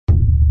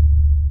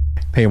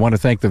Hey, I want to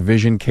thank the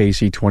Vision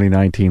KC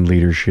 2019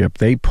 leadership.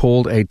 They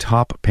pulled a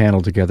top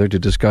panel together to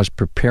discuss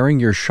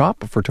preparing your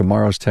shop for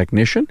tomorrow's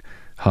technician,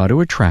 how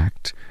to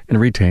attract and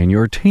retain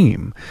your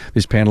team.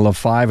 This panel of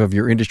 5 of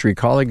your industry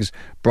colleagues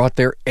brought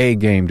their A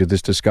game to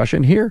this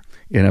discussion here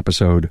in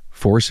episode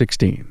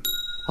 416.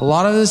 A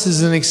lot of this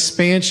is an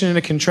expansion and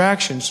a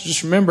contraction. So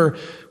just remember,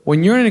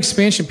 when you're in an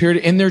expansion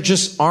period and there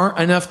just aren't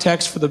enough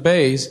techs for the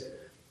bays,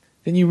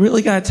 then you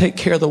really got to take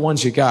care of the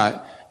ones you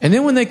got. And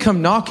then when they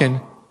come knocking,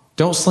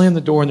 don't slam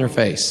the door in their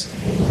face.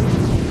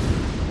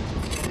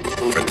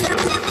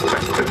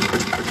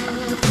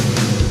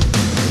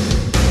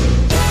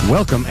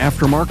 Welcome,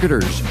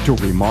 aftermarketers, to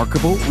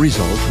Remarkable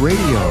Results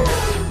Radio.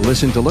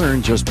 Listen to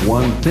learn just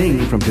one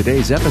thing from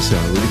today's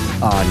episode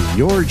on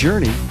your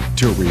journey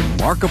to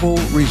remarkable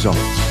results.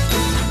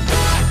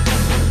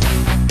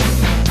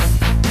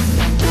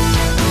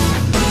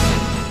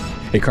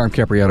 Hey, Carm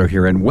Capriotto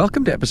here, and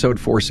welcome to episode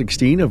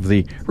 416 of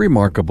the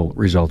Remarkable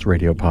Results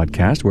Radio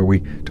podcast, where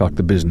we talk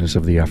the business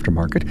of the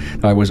aftermarket.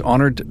 Now, I was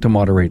honored to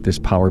moderate this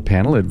power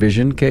panel at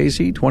Vision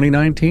KC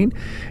 2019,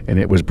 and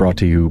it was brought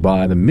to you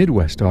by the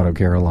Midwest Auto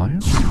Care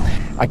Alliance.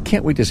 I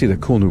can't wait to see the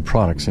cool new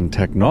products and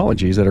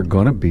technologies that are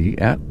going to be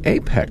at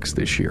Apex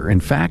this year. In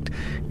fact,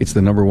 it's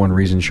the number one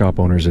reason shop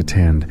owners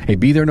attend. Hey,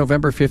 be there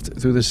November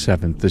 5th through the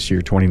 7th this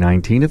year,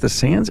 2019, at the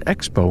Sands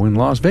Expo in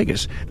Las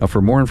Vegas. Now,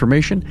 for more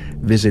information,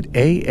 visit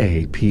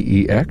aapexshow.com.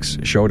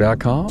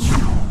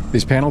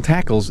 This panel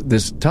tackles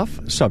this tough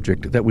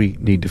subject that we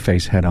need to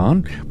face head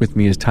on. With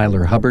me is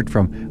Tyler Hubbard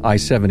from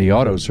I-70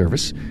 Auto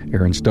Service,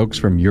 Aaron Stokes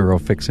from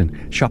Eurofix and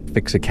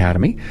ShopFix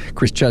Academy,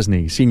 Chris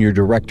Chesney, Senior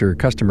Director,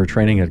 Customer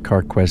Training at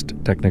CARQUEST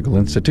Technical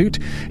Institute,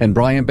 and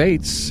Brian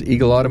Bates,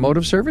 Eagle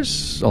Automotive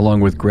Service,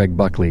 along with Greg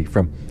Buckley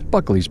from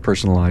Buckley's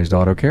Personalized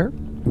Auto Care.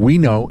 We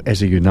know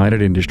as a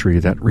united industry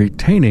that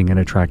retaining and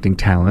attracting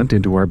talent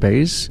into our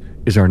bays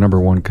is our number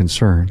one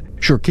concern.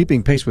 Sure,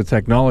 keeping pace with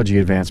technology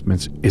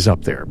advancements is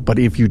up there, but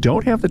if you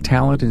don't have the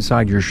talent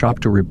inside your shop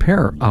to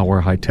repair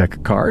our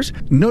high-tech cars,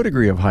 no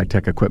degree of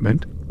high-tech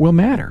equipment will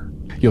matter.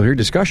 You'll hear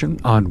discussion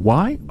on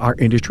why our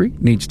industry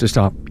needs to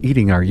stop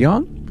eating our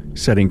young,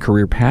 setting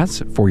career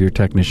paths for your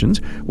technicians,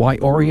 why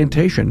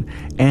orientation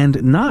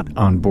and not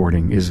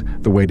onboarding is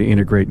the way to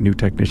integrate new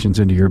technicians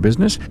into your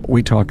business.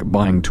 We talk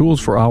buying tools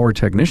for our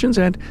technicians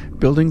and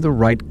building the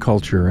right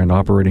culture and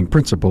operating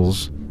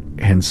principles,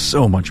 and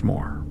so much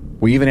more.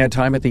 We even had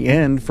time at the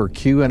end for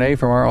Q&A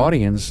from our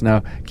audience.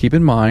 Now, keep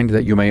in mind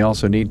that you may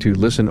also need to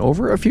listen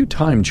over a few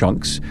time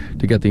chunks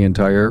to get the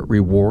entire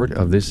reward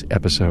of this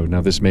episode.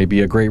 Now, this may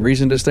be a great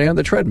reason to stay on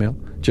the treadmill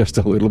just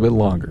a little bit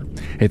longer.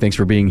 Hey, thanks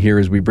for being here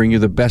as we bring you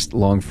the best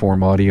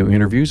long-form audio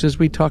interviews as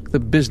we talk the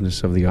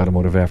business of the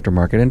automotive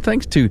aftermarket. And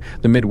thanks to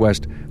the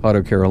Midwest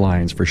Auto Care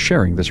Alliance for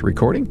sharing this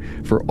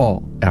recording for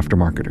all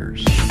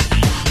aftermarketers.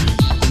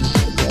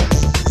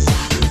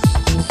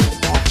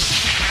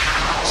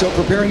 So,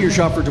 preparing your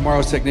shop for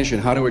tomorrow's technician,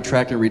 how to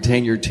attract and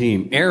retain your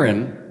team.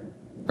 Aaron,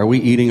 are we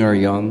eating our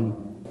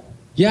young?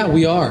 Yeah,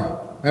 we are.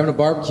 We're having a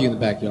barbecue in the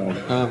backyard.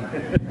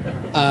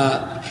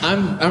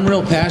 I'm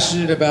real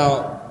passionate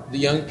about the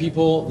young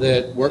people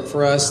that work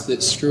for us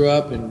that screw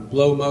up and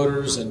blow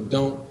motors and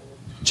don't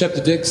check the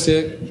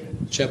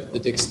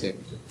dipstick.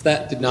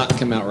 That did not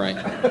come out right.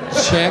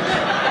 Check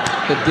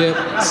the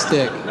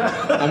dipstick.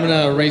 I'm going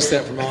to erase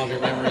that from all of your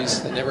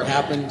memories. It never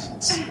happened.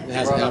 It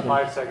hasn't happened.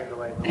 5-second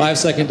delay.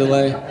 5-second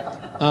delay.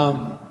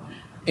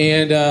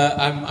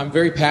 I'm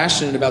very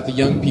passionate about the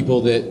young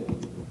people that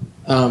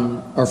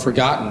are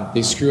forgotten.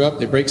 They screw up,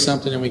 they break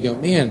something, and we go,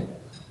 man,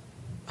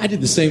 I did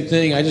the same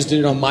thing. I just did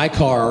it on my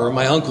car or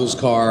my uncle's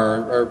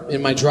car or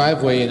in my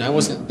driveway, and I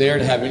wasn't there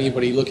to have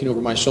anybody looking over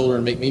my shoulder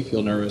and make me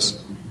feel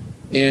nervous.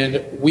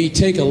 And we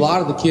take a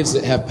lot of the kids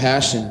that have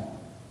passion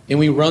and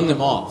we run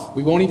them off.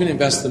 We won't even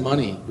invest the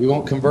money. We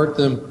won't convert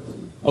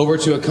them over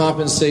to a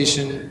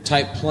compensation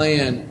type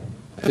plan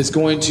that's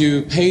going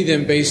to pay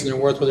them based on their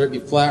worth, whether it be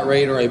flat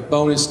rate or a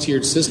bonus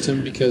tiered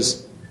system,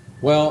 because,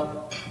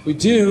 well, we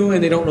do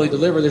and they don't really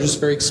deliver. They're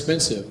just very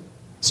expensive.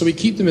 So we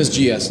keep them as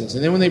GSs.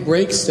 And then when they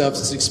break stuff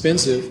that's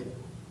expensive,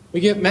 we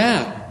get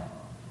mad.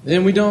 And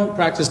then we don't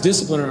practice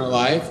discipline in our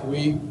life.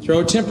 We throw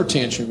a temper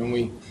tantrum. And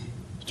we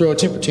throw a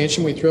temper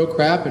tantrum, we throw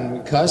crap, and we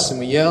cuss, and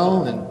we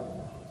yell, and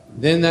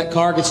then that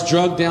car gets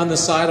drugged down the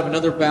side of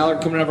another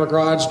Ballard coming out of our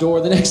garage door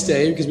the next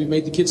day because we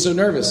made the kids so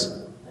nervous.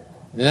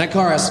 And that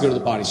car has to go to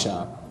the body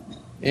shop.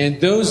 And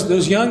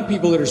those young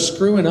people that are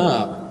screwing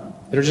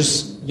up, that are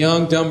just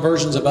young, dumb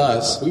versions of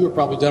us, we were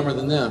probably dumber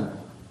than them,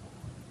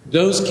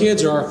 those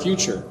kids are our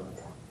future.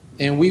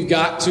 And we've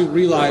got to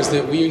realize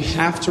that we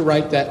have to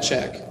write that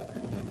check.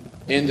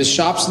 And the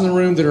shops in the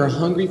room that are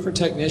hungry for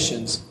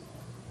technicians,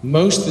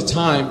 most of the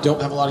time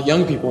don't have a lot of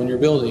young people in your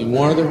building. And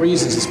one of the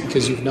reasons is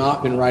because you've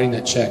not been writing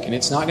that check. And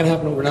it's not going to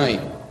happen overnight.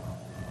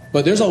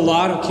 But there's a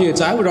lot of kids.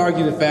 I would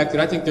argue the fact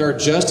that I think there are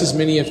just as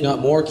many, if not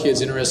more,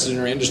 kids interested in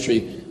our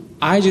industry.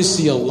 I just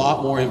see a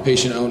lot more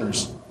impatient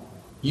owners,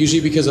 usually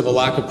because of a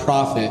lack of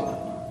profit,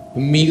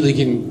 immediately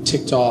getting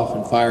ticked off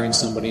and firing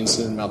somebody and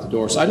sending them out the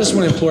door. So I just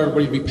want to implore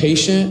everybody to be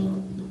patient,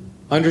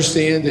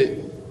 understand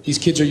that These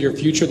kids are your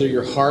future, they're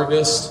your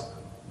harvest,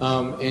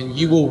 and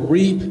you will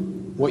reap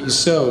what you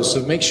sow.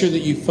 So make sure that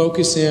you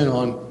focus in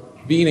on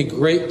being a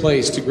great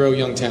place to grow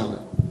young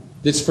talent,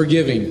 that's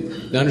forgiving,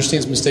 that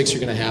understands mistakes are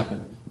going to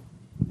happen.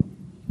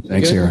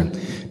 Thanks, Good? Aaron.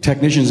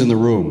 Technicians in the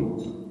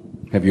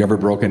room, have you ever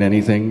broken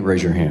anything?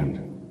 Raise your hand.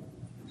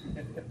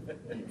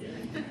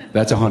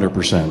 That's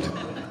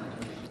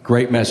 100%.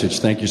 Great message.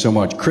 Thank you so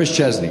much. Chris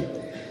Chesney,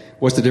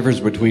 what's the difference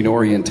between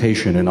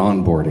orientation and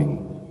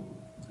onboarding?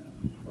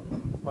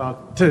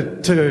 Well,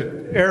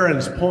 to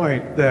Aaron's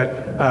point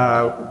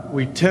that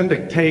we tend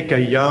to take a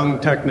young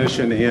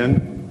technician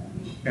in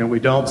and we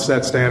don't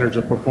set standards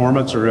of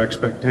performance or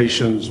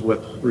expectations with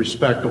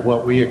respect to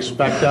what we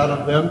expect out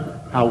of them,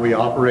 how we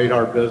operate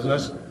our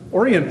business.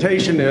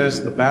 Orientation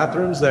is the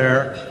bathroom's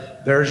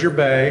there's your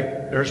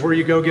bay, there's where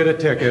you go get a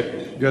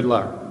ticket, good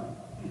luck.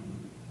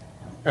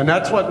 And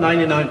that's what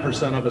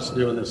 99% of us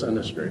do in this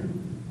industry.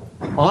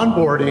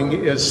 Onboarding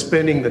is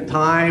spending the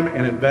time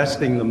and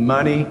investing the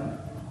money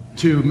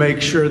to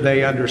make sure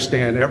they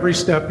understand every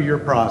step of your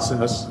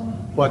process,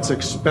 what's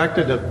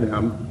expected of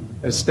them,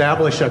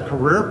 establish a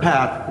career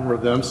path for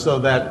them so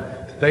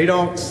that they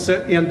don't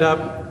end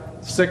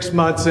up 6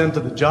 months into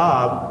the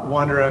job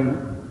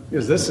wondering,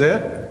 is this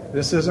it?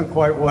 This isn't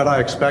quite what I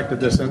expected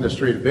this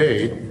industry to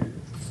be.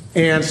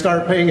 And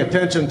start paying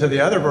attention to the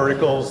other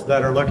verticals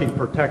that are looking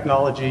for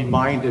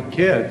technology-minded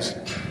kids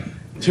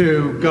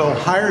to go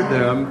hire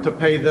them, to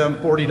pay them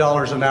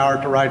 $40 an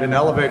hour to ride an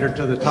elevator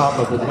to the top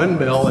of a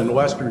windmill in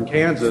western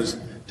Kansas,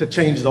 to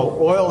change the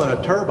oil in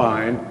a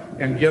turbine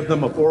and give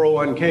them a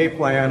 401k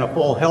plan, a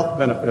full health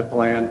benefit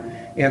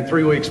plan, and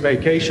 3 weeks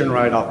vacation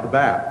right off the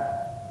bat.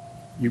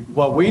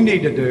 What we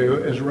need to do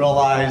is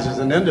realize as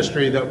an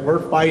industry that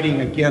we're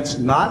fighting against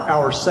not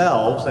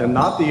ourselves and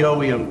not the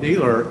OEM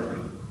dealer,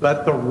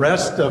 but the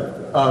rest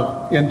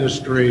of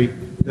industry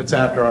that's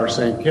after our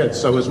same kids.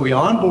 So as we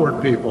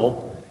onboard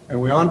people, and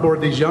we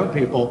onboard these young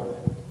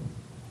people,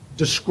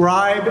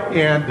 describe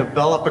and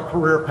develop a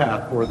career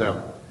path for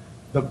them.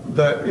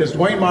 Is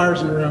Dwayne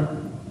Myers in the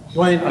room?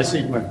 Dwayne, I see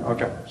Dwayne.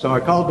 Okay, so I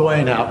called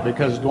Dwayne out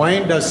because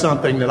Dwayne does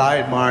something that I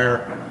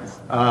admire,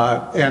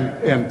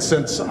 and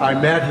since I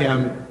met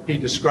him, he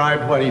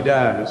described what he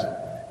does,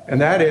 and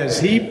that is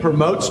he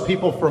promotes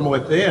people from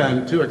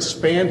within to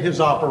expand his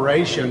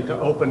operation to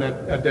open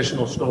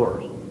additional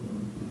stores.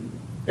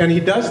 And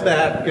he does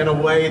that in a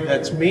way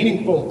that's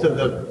meaningful to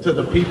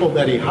the people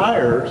that he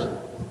hires,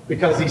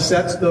 because he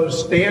sets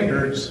those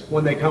standards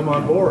when they come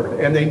on board,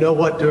 and they know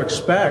what to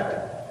expect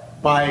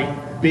by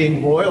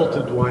being loyal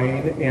to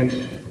Dwayne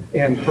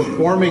and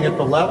performing at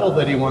the level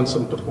that he wants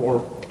them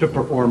to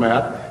perform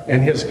at,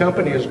 and his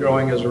company is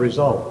growing as a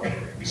result.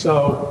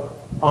 So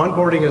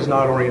onboarding is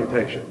not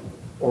orientation,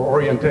 or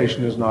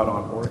orientation is not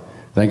onboarding.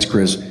 Thanks,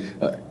 Chris.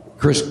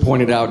 Chris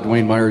pointed out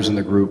Dwayne Myers in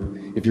the group.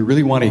 If you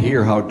really want to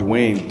hear how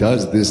Dwayne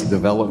does this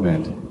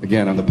development,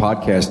 again, on the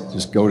podcast,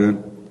 just go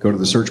to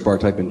the search bar,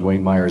 type in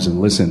Dwayne Myers and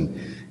listen.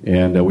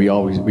 And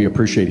we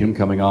appreciate him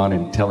coming on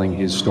and telling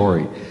his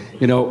story.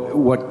 You know,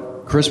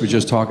 what Chris was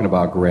just talking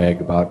about,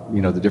 Greg, about,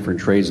 the different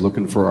trades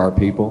looking for our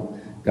people.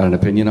 Got an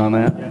opinion on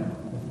that?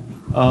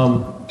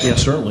 Yeah,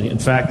 certainly. In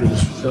fact,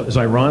 it's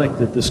ironic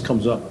that this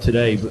comes up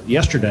today, but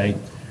yesterday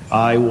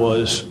I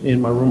was in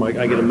my room. I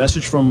get a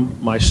message from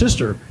my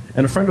sister,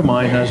 and a friend of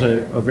mine has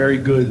a very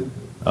good,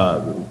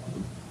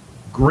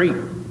 great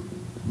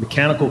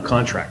mechanical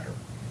contractor.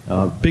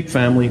 Big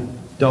family,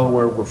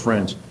 Delaware, we're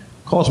friends.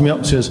 Calls me up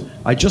and says,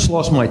 I just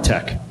lost my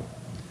tech.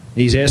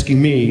 He's asking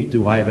me,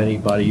 do I have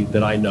anybody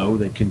that I know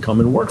that can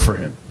come and work for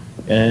him?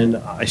 And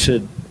I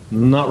said,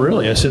 not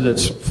really. I said,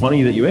 that's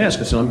funny that you ask.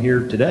 I said, I'm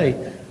here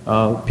today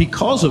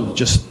because of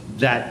just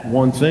that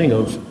one thing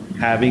of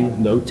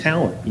having no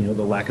talent, the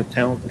lack of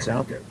talent that's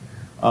out there.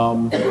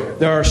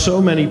 There are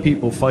so many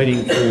people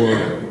fighting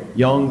for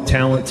young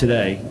talent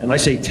today. And I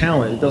say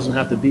talent, it doesn't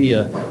have to be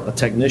a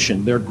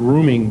technician. They're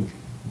grooming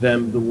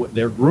them,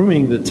 they're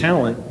grooming the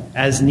talent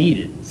as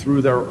needed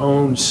through their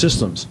own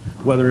systems,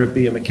 whether it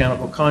be a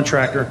mechanical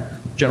contractor,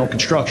 general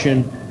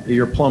construction,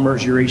 your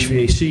plumbers, your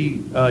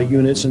HVAC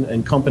units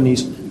and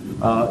companies.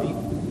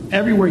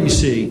 Everywhere you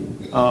see,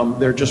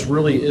 there just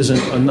really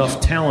isn't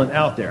enough talent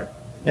out there.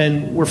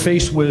 And we're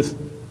faced with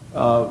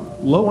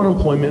low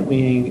unemployment,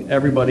 meaning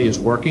everybody is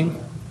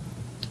working.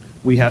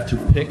 We have to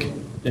pick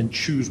and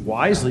choose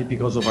wisely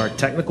because of our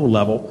technical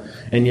level,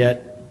 and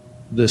yet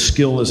the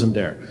skill isn't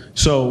there.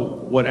 So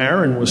what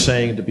Aaron was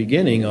saying at the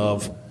beginning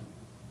of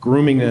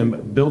grooming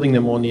them, building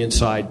them on the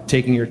inside,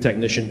 taking your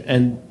technician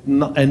and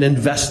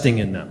investing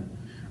in them.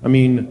 I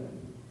mean,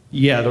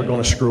 yeah, they're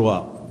going to screw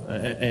up.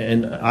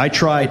 And I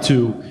try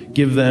to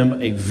give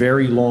them a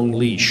very long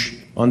leash,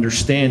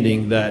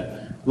 understanding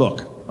that,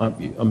 look,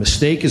 a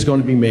mistake is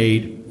going to be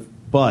made,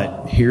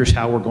 but here's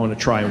how we're going to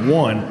try and,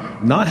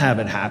 one, not have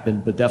it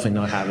happen, but definitely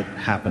not have it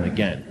happen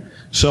again.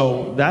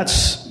 So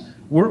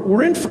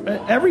we're in for,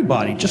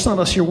 everybody, just not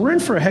us here, we're in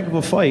for a heck of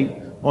a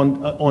fight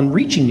on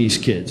reaching these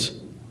kids.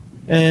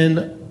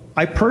 And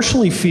I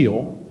personally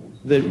feel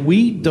that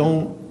we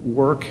don't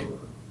work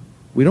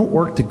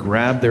to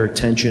grab their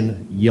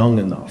attention young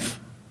enough.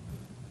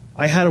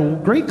 I had a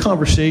great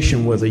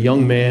conversation with a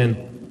young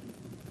man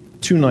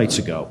 2 nights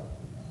ago,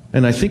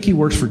 and I think he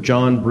works for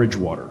John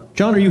Bridgewater.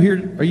 John, are you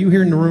here? Are you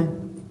here in the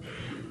room?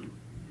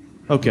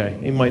 Okay,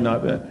 he might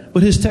not be.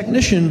 But his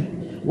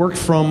technician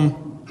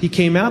he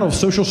came out of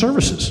social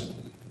services.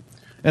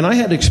 And I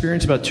had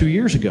experience about 2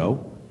 years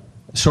ago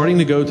starting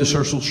to go to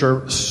social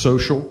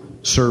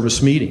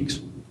service meetings.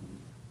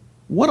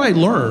 What I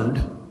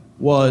learned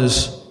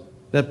was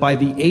that by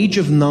the age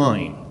of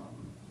 9,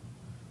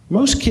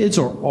 most kids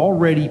are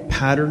already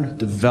patterned,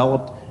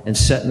 developed, and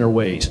set in their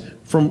ways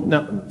from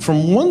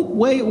one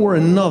way or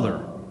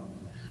another.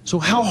 So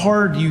how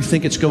hard do you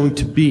think it's going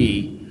to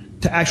be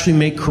to actually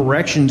make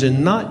corrections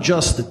in not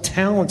just the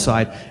talent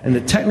side and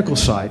the technical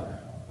side,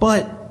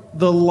 but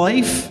the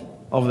life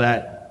of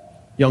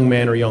that young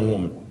man or young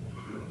woman?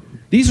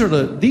 These are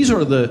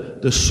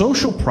the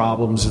social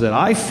problems that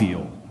I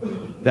feel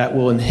that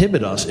will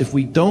inhibit us if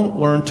we don't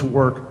learn to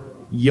work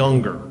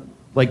younger.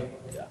 Like,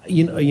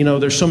 you know,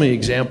 there's so many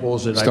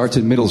examples that starts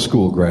in middle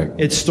school, Greg.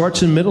 It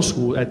starts in middle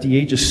school at the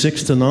age of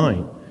 6 to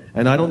 9.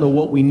 And I don't know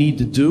what we need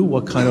to do,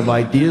 what kind of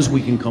ideas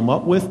we can come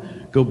up with.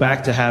 Go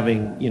back to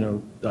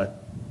having,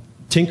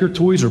 tinker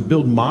toys or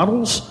build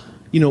models,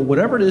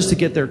 whatever it is to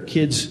get the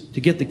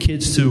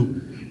kids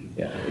to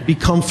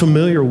become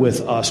familiar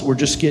with us or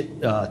just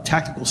get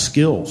tactical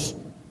skills.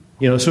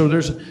 So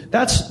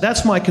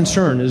that's my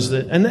concern is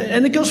that,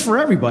 and it goes for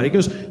everybody. It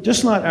goes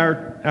just not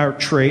our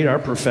trade, our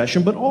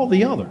profession, but all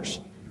the others.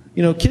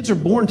 Kids are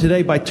born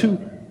today by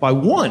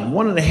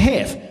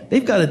 1.5.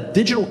 They've got a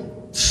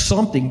digital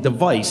something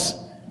device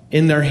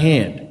in their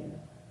hand.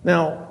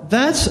 Now,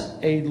 that's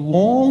a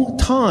long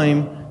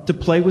time to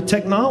play with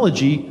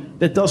technology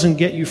that doesn't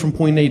get you from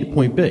point A to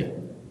point B.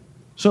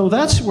 So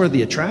that's where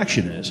the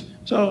attraction is.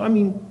 So,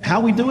 how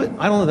we do it,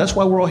 I don't know. That's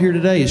why we're all here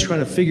today, is trying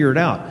to figure it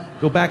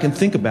out. Go back and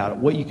think about it,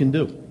 what you can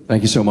do.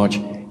 Thank you so much.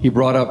 He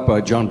brought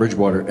up John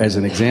Bridgewater as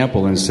an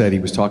example and said he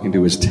was talking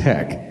to his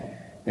tech.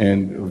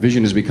 And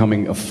vision is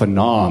becoming a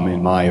phenom,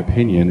 in my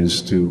opinion,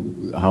 as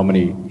to how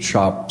many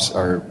shops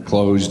are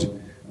closed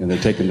and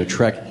they're taking the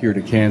trek here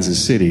to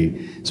Kansas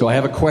City. So I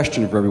have a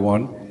question for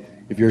everyone.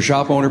 If you're a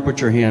shop owner,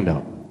 put your hand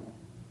up.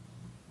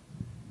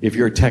 If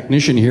you're a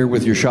technician here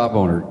with your shop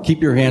owner,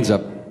 keep your hands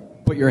up.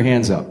 Put your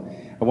hands up.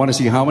 I want to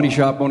see how many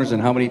shop owners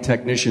and how many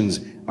technicians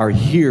are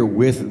here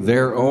with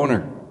their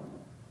owner.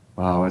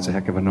 Wow, that's a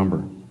heck of a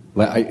number.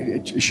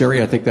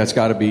 Sherry, I think that's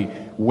got to be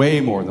way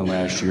more than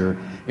last year.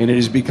 And it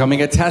is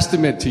becoming a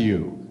testament to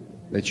you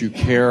that you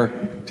care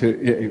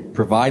to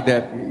provide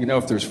that.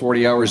 If there's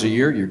 40 hours a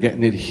year, you're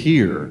getting it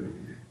here.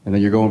 And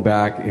then you're going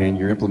back and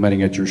you're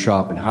implementing at your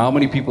shop. And how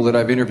many people that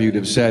I've interviewed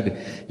have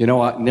said,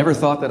 I never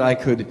thought that I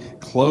could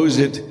close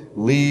it,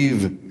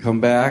 leave, come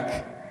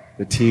back.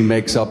 The team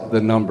makes up the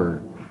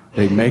number.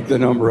 They make the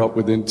number up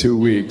within 2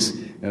 weeks.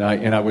 And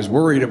I was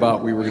worried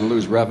about we were going to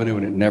lose revenue,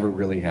 and it never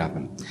really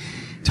happened.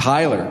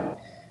 Tyler,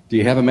 do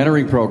you have a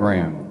mentoring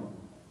program?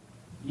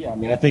 Yeah,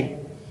 I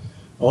think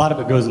a lot of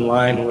it goes in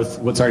line with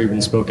what's already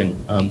been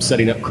spoken.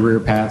 Setting up career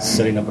paths,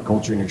 setting up a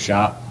culture in your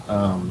shop.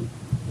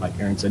 Like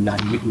Aaron said,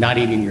 not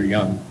even you're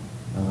young.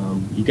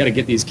 You got to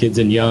get these kids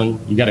in young.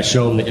 You got to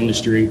show them the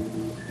industry,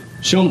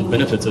 show them the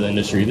benefits of the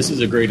industry. This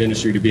is a great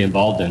industry to be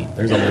involved in.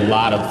 There's a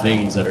lot of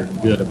things that are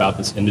good about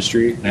this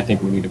industry, and I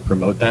think we need to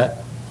promote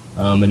that.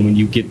 And when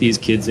you get these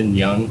kids in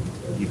young,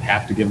 you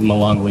have to give them a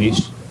long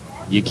leash.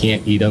 You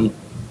can't eat them.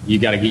 You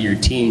got to get your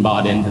team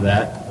bought into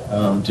that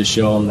to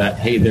show them that,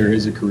 hey, there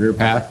is a career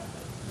path.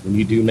 When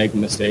you do make a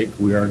mistake,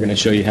 we are going to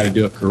show you how to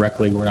do it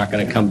correctly. We're not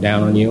going to come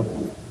down on you.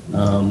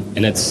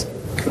 And it's,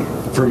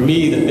 for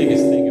me, the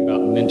biggest thing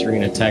about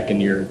mentoring a tech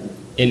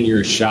in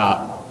your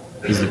shop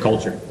is the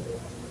culture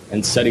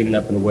and setting it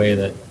up in a way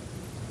that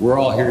we're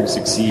all here to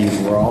succeed.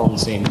 We're all on the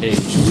same page.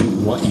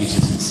 We want you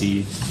to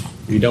succeed.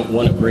 We don't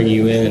want to bring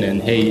you in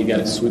and, hey, you got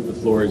to sweep the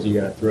floors, you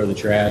got to throw the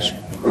trash.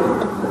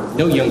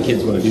 No young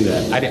kids want to do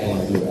that. I didn't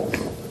want to do that.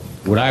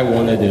 What I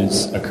wanted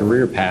is a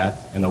career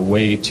path and a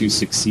way to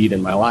succeed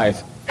in my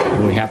life,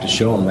 and we have to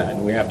show them that.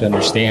 And we have to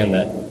understand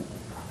that,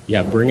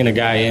 yeah, bringing a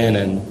guy in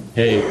and,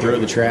 hey, throw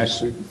the trash,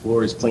 sweep the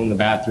floors, clean the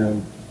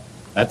bathroom,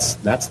 it's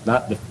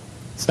not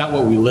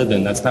what we live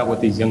in. That's not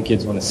what these young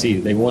kids want to see.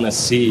 They want to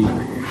see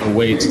a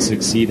way to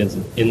succeed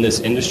in this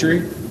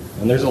industry,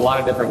 and there's a lot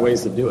of different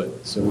ways to do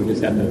it. So we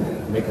just have to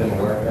make them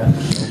aware of that.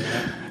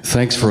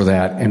 Thanks for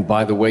that. And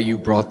by the way, you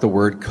brought the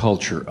word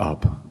culture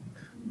up.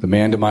 The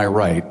man to my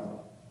right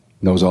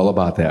knows all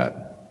about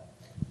that.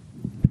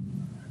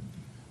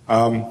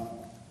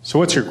 So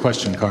what's your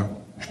question,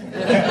 Carl?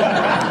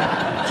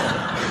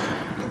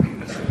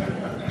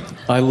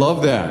 I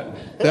love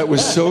that. That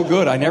was so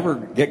good. I never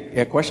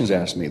get questions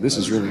asked me. This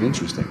is really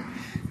interesting.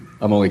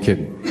 I'm only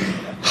kidding.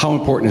 How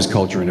important is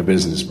culture in a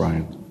business,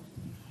 Brian?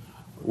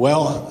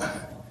 Well,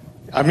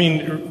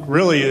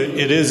 really,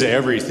 it is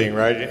everything,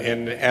 right?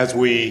 And as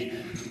we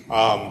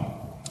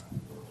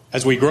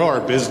grow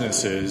our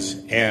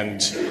businesses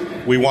and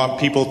we want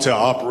people to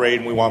operate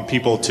and we want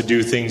people to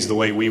do things the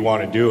way we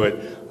want to do it,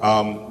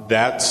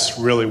 that's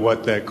really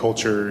what that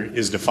culture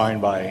is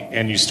defined by.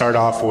 And you start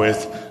off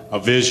with a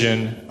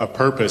vision, a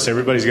purpose.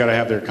 Everybody's got to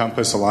have their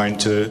compass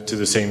aligned to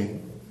the same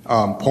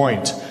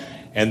point.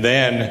 And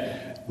then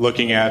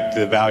looking at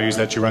the values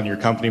that you run your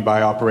company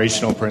by,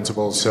 operational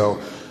principles. So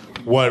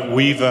what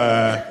we've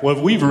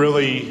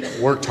really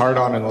worked hard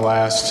on in the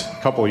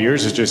last couple of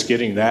years is just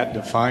getting that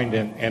defined,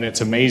 and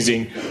it's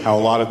amazing how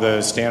a lot of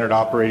the standard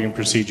operating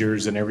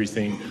procedures and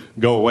everything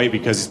go away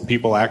because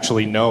people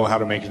actually know how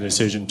to make a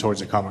decision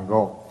towards a common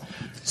goal.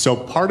 So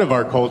part of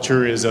our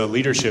culture is a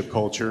leadership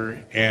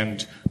culture,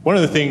 and one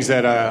of the things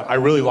that I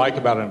really like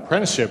about an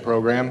apprenticeship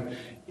program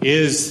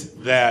is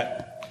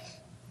that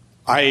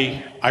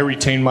I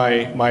retain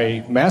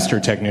my master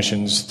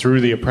technicians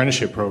through the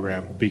apprenticeship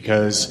program,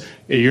 because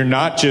you're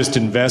not just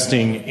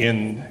investing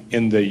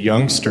in the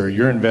youngster,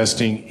 you're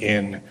investing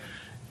in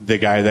the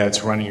guy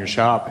that's running your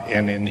shop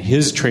and in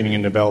his training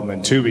and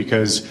development too,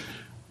 because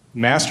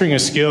mastering a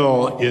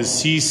skill is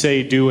see,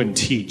 say, do, and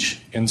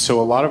teach. And so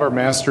a lot of our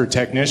master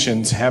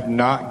technicians have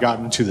not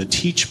gotten to the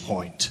teach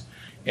point.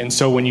 And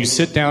so when you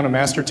sit down a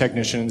master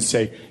technician and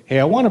say, hey,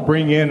 I want to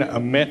bring in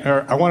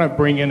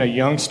a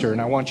youngster and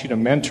I want you to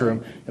mentor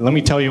him, and let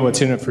me tell you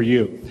what's in it for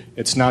you.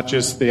 It's not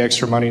just the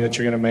extra money that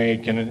you're going to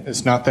make, and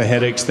it's not the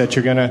headaches that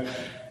you're going to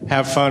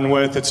have fun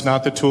with. It's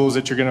not the tools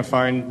that you're going to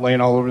find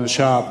laying all over the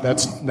shop.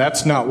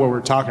 That's not what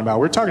we're talking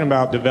about. We're talking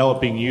about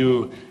developing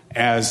you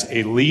as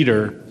a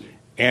leader.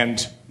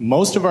 And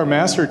most of our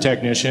master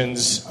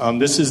technicians,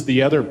 this is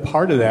the other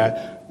part of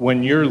that,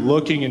 when you're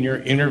looking and you're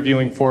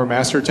interviewing for a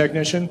master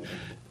technician,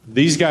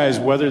 these guys,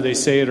 whether they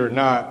say it or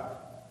not,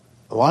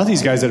 a lot of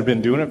these guys that have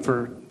been doing it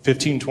for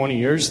 15, 20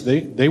 years,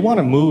 they want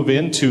to move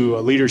into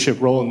a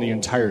leadership role in the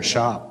entire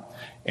shop.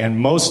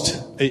 And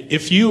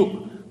if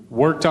you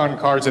worked on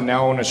cars and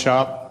now own a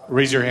shop,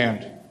 raise your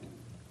hand.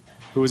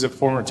 Who is a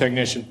former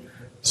technician?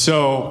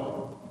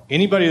 So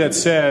anybody that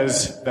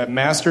says that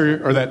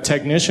master or that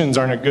technicians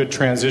aren't a good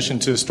transition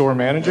to a store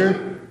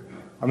manager,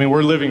 I mean,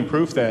 we're living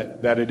proof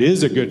that it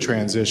is a good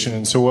transition.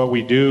 And so what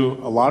we do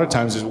a lot of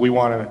times is we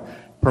want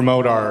to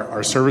promote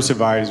our service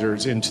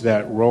advisors into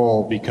that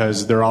role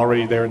because they're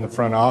already there in the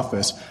front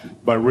office.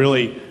 But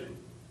really,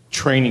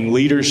 training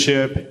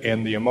leadership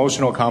and the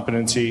emotional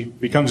competency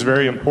becomes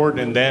very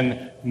important, and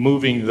then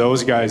moving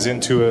those guys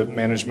into a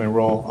management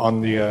role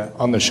on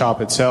the shop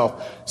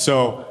itself.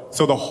 So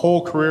the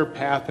whole career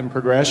path and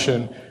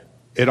progression,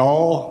 it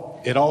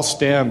all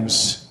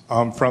stems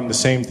from the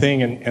same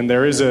thing, and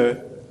there is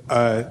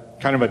a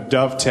kind of a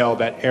dovetail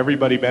that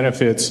everybody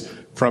benefits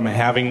from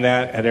having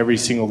that at every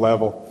single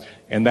level.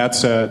 And that's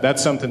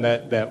something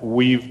that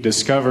we've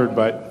discovered.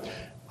 But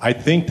I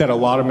think that a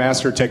lot of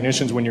master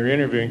technicians, when you're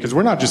interviewing, because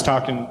we're not just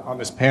talking on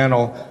this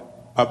panel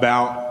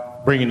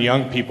about bringing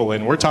young people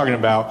in, we're talking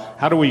about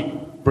how do we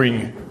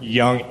bring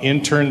young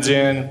interns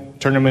in,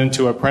 turn them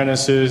into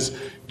apprentices,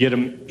 get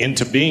them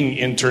into being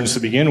interns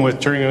to begin with,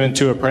 turning them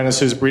into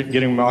apprentices, getting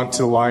them onto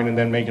the line, and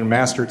then making them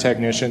master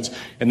technicians.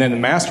 And then the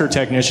master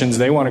technicians,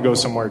 they want to go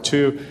somewhere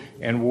too.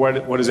 And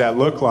what does that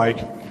look like?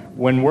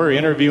 When we're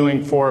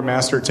interviewing for a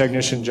master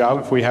technician job,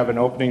 if we have an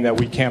opening that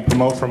we can't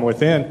promote from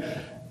within,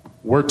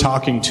 we're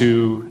talking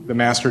to the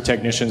master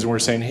technicians and we're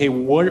saying, hey,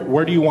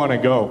 where do you want to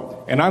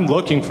go? And I'm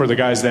looking for the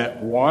guys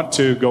that want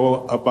to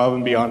go above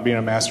and beyond being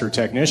a master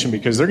technician,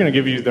 because they're going to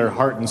give you their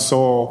heart and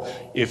soul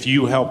if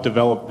you help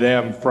develop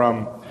them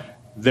from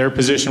their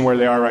position where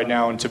they are right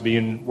now into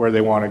being where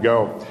they want to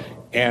go.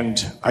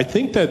 And I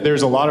think that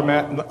there's a lot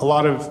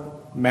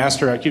of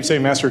master, I keep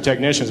saying master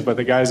technicians, but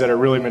the guys that are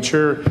really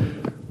mature,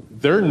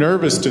 they're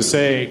nervous to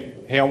say,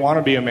 hey, I want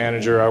to be a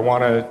manager, I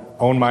want to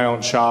own my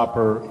own shop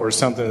or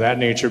something of that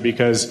nature,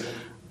 because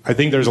I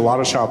think there's a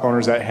lot of shop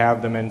owners that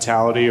have the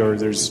mentality, or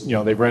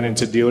they've run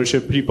into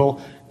dealership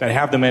people that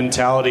have the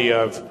mentality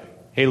of,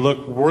 hey,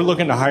 look, we're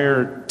looking to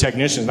hire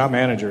technicians, not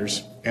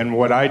managers. And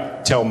what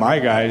I tell my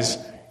guys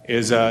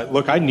is,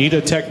 look, I need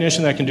a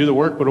technician that can do the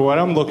work, but what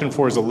I'm looking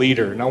for is a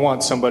leader. And I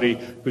want somebody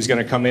who's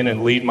going to come in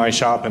and lead my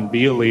shop and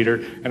be a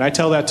leader. And I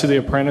tell that to the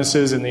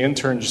apprentices and the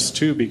interns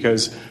too,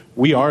 because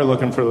we are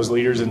looking for those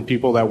leaders and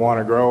people that want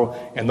to grow.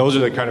 And those are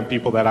the kind of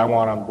people that I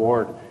want on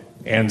board.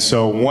 And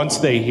so once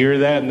they hear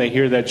that, and they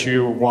hear that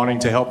you're wanting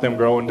to help them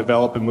grow and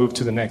develop and move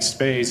to the next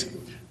phase,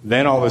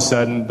 then all of a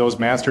sudden those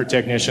master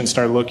technicians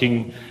start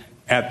looking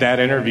at that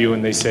interview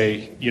and they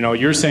say,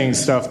 you're saying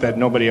stuff that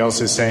nobody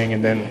else is saying,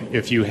 and then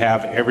if you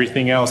have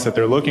everything else that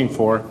they're looking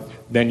for,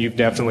 then you've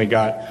definitely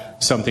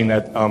got something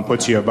that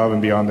puts you above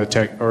and beyond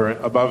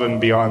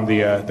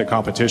the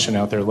competition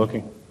out there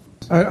looking.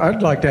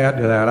 I'd like to add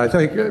to that. I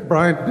think,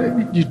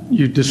 Brian,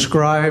 you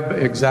describe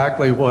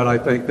exactly what I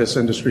think this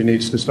industry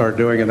needs to start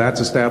doing, and that's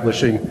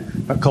establishing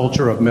a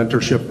culture of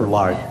mentorship for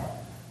life.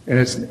 And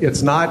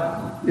it's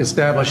not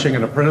establishing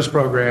an apprentice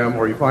program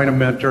where you find a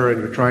mentor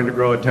and you're trying to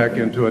grow a tech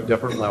into a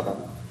different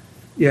level.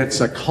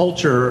 It's a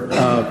culture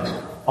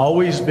of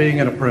always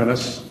being an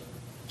apprentice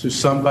to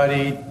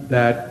somebody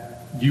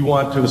that you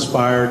want to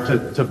aspire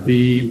to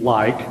be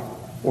like,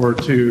 or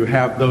to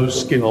have those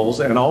skills,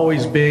 and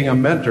always being a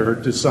mentor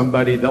to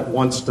somebody that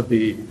wants to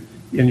be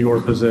in your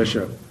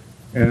position.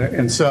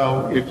 And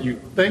so if you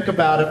think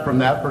about it from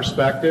that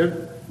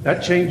perspective,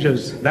 that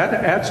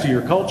adds to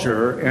your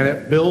culture, and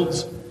it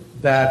builds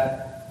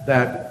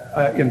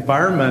that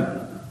environment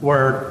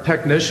where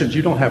technicians,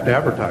 you don't have to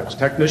advertise.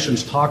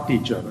 Technicians talk to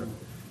each other,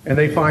 and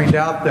they find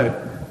out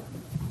that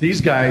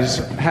these guys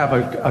have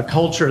a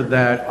culture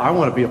that I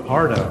want to be a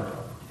part of,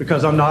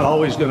 because I'm not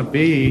always going to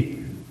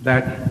be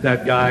that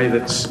guy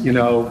that's,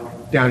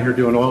 down here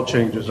doing oil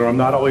changes, or I'm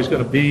not always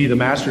going to be the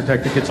master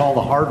tech that gets all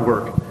the hard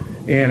work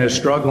and is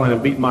struggling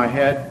and beating my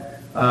head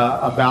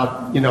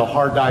about,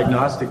 hard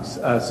diagnostics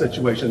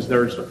situations.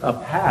 There's a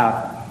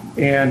path,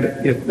 and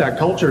that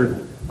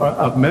culture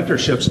of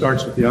mentorship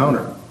starts with the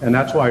owner. And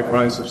that's why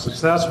Brian's so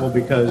successful,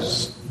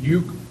 because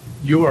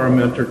you are a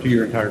mentor to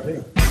your entire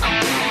team.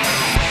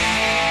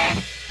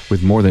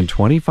 With more than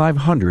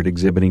 2,500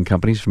 exhibiting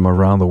companies from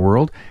around the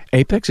world,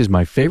 Apex is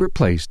my favorite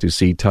place to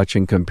see, touch,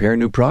 and compare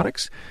new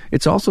products.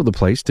 It's also the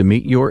place to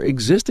meet your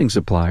existing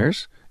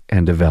suppliers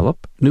and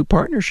develop new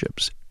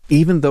partnerships.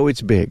 Even though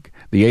it's big,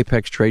 the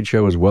Apex trade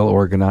show is well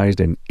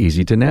organized and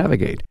easy to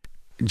navigate.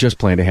 Just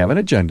plan to have an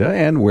agenda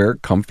and wear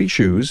comfy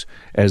shoes,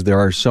 as there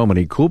are so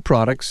many cool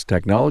products,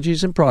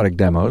 technologies, and product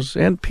demos,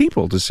 and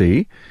people to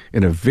see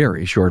in a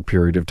very short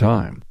period of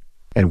time.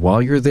 And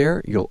while you're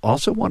there, you'll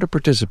also want to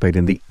participate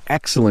in the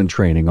excellent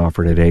training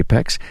offered at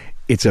Apex.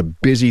 It's a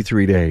busy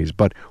 3 days,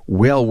 but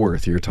well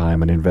worth your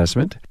time and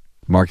investment.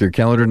 Mark your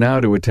calendar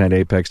now to attend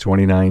Apex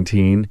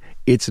 2019.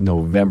 It's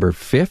November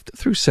 5th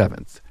through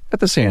 7th at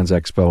the Sands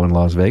Expo in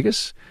Las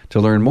Vegas. To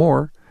learn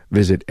more,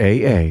 visit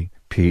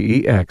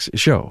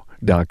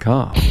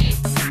aapexshow.com.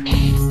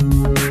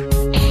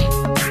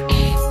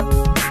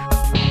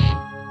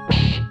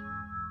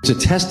 It's a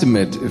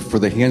testament for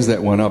the hands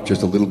that went up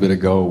just a little bit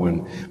ago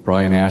when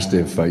Brian asked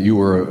if you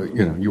were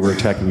a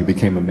tech and you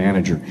became a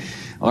manager.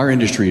 Our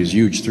industry is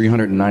huge,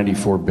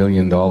 $394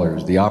 billion.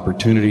 The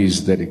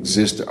opportunities that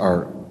exist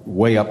are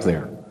way up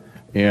there.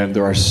 And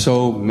there are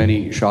so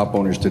many shop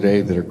owners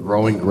today that are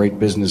growing great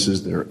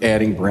businesses, that are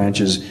adding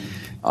branches.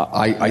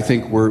 I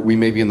think we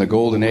may be in the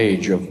golden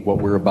age of what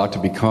we're about to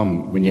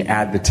become when you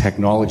add the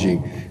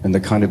technology and the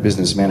kind of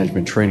business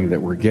management training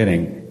that we're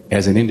getting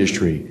as an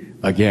industry.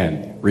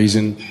 Again,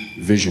 reason,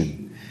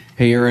 vision.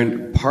 Hey,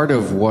 Aaron, part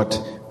of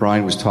what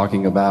Brian was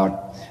talking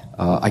about,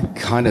 I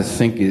kind of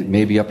think it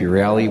may be up your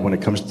alley when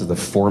it comes to the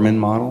foreman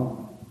model.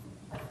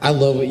 I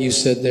love what you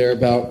said there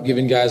about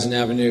giving guys an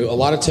avenue. A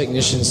lot of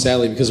technicians,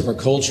 sadly, because of our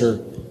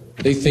culture,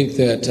 they think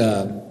that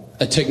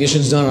a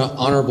technician's done an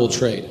honorable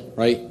trade,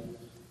 right?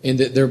 And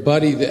that their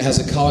buddy that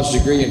has a college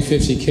degree and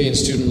 $50K in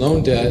student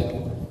loan debt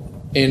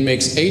and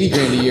makes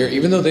 $80,000 a year,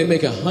 even though they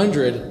make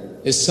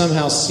 $100,000, is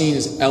somehow seen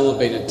as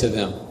elevated to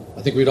them.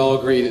 I think we'd all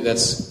agree that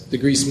that's the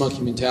grease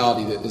monkey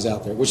mentality that is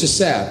out there, which is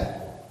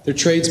sad. They're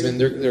tradesmen,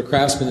 they're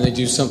craftsmen, and they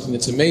do something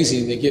that's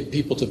amazing. They get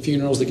people to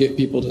funerals, they get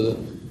people to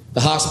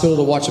the hospital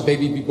to watch a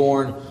baby be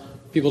born,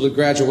 people to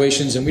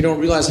graduations, and we don't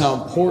realize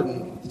how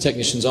important the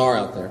technicians are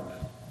out there.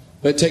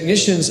 But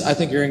technicians, I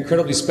think, are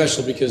incredibly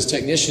special, because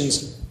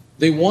technicians,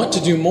 they want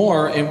to do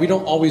more, and we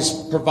don't always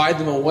provide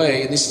them a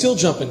way, and they still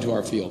jump into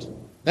our field.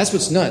 That's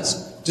what's nuts.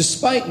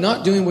 Despite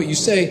not doing what you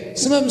say,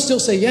 some of them still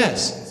say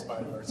yes.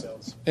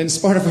 In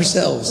spite of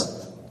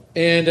ourselves.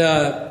 And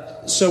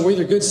so we're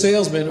either good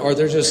salesmen or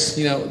they're just,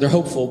 they're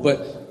hopeful.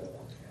 But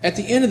at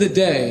the end of the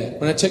day,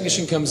 when a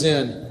technician comes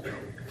in,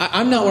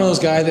 I'm not one of those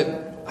guys that,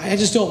 I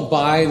just don't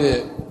buy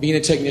that being a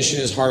technician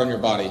is hard on your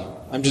body.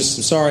 I'm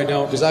sorry I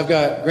don't, because I've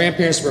got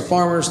grandparents that were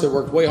farmers that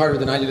worked way harder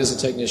than I did as a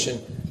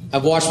technician.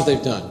 I've watched what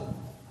they've done.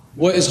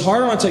 What is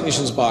hard on a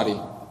technician's body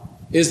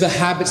is the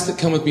habits that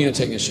come with being a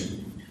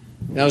technician.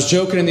 And I was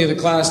joking in the other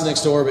class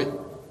next door, but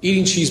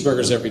eating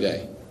cheeseburgers every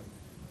day.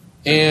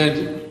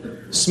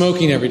 And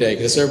smoking every day,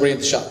 because that's what everybody at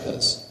the shop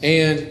does.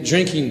 And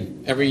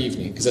drinking every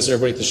evening, because that's what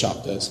everybody at the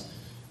shop does.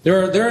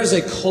 There is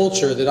a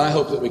culture that I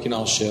hope that we can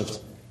all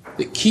shift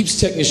that keeps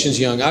technicians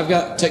young. I've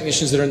got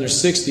technicians that are in their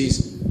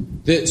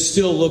 60s that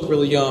still look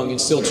really young and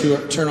still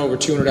turn over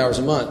 200 hours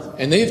a month.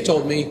 And they've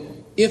told me,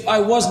 if I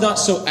was not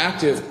so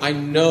active, I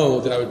know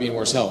that I would be in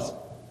worse health.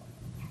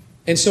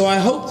 And so I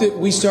hope that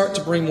we start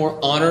to bring more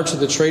honor to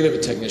the trade of a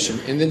technician,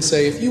 and then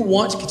say, if you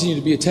want to continue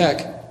to be a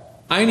tech,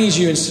 I need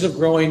you, instead of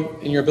growing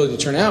in your ability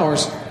to turn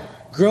hours,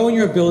 grow in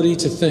your ability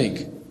to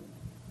think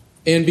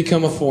and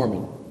become a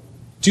foreman.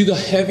 Do the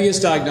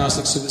heaviest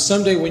diagnostics so that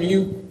someday when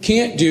you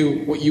can't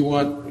do what you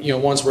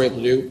once were able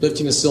to do,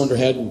 lifting a cylinder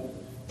head and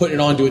putting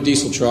it onto a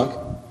diesel truck,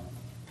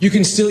 you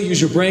can still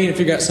use your brain and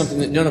figure out something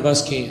that none of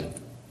us can.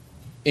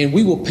 And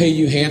we will pay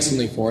you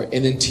handsomely for it,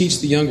 and then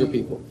teach the younger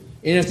people.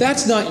 And if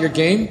that's not your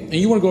game, and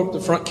you want to go up to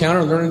the front counter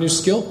and learn a new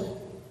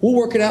skill, we'll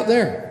work it out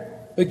there.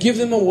 But give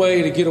them a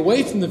way to get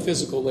away from the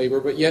physical labor,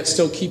 but yet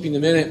still keeping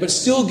them in it, but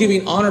still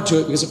giving honor to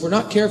it, because if we're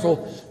not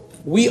careful,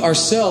 we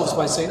ourselves,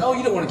 by saying, oh,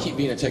 you don't want to keep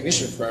being a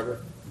technician forever,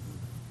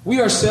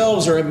 we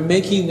ourselves are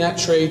making that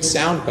trade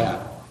sound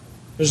bad.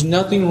 There's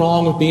nothing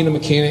wrong with being a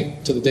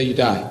mechanic till the day you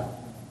die.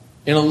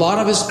 And a lot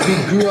of us, we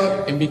grew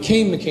up and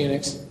became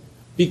mechanics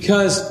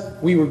because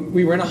we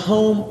were in a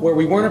home where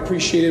we weren't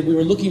appreciated. We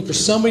were looking for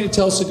somebody to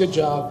tell us a good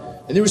job,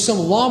 and there was some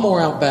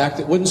lawnmower out back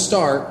that wouldn't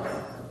start,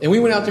 and we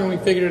went out there and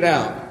we figured it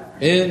out.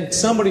 And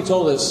somebody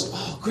told us,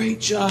 oh,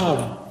 great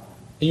job.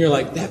 And you're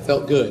like, that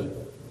felt good.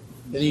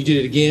 Then you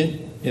did it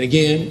again and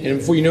again. And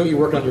before you know it, you're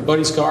working on your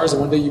buddy's cars.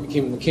 And one day you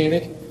became a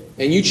mechanic.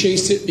 And you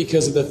chased it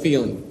because of the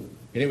feeling.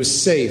 And it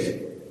was safe.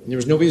 And there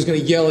was nobody who was going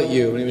to yell at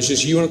you. And it was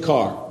just you in a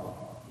car.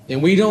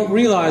 And we don't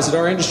realize that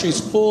our industry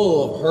is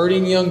full of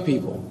hurting young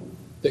people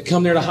that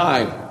come there to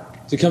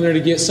hide, to come there to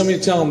get somebody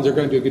to tell them they're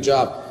going to do a good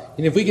job.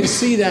 And if we can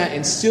see that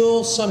and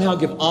still somehow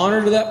give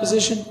honor to that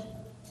position,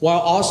 while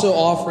also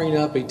offering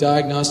up a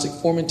diagnostic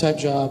foreman type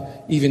job,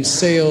 even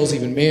sales,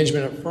 even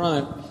management up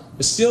front,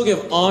 but still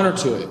give honor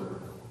to it,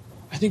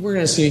 I think we're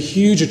going to see a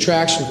huge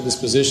attraction for this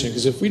position.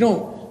 Because if we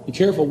don't be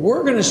careful,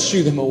 we're going to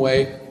shoo them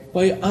away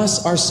by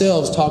us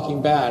ourselves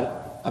talking bad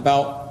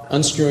about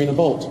unscrewing a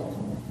bolt.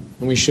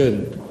 And we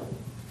shouldn't. I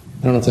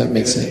don't know if that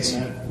makes sense.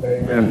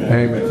 Amen.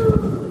 Amen.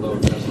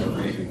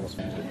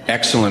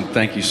 Excellent.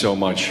 Thank you so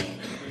much.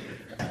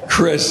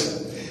 Chris,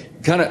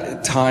 kind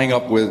of tying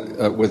up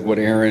with what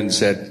Aaron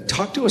said,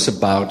 talk to us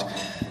about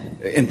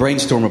and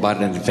brainstorm about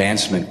an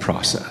advancement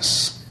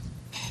process.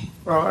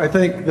 Well, I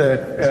think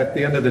that at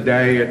the end of the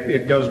day,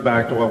 it goes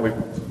back to what we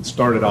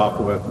started off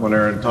with when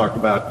Aaron talked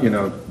about,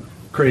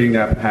 creating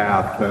that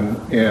path,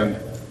 and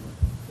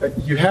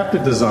you have to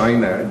design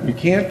that. You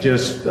can't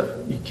just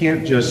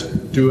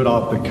do it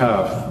off the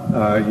cuff.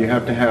 You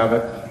have to have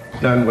it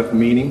done with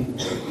meaning.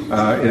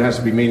 It has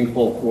to be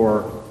meaningful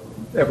for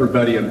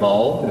everybody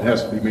involved. It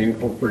has to be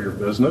meaningful for your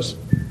business.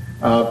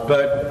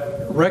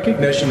 But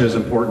recognition is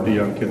important to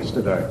young kids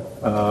today.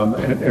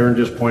 And Aaron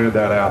just pointed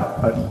that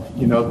out.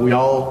 We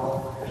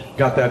all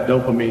got that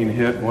dopamine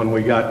hit when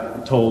we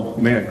got told,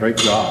 man, great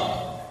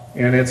job.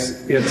 And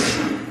it's I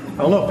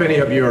don't know if any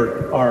of you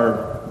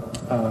are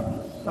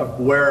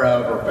aware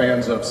of or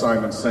fans of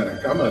Simon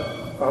Sinek.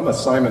 I'm a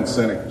Simon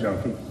Sinek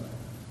junkie.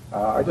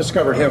 I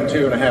discovered him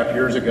 2.5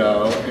 years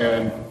ago,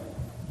 and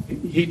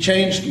he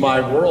changed my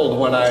world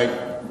when I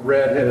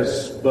read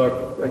his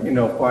book,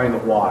 Find the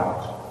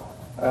Why.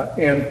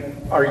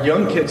 And our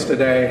young kids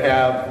today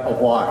have a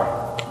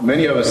why.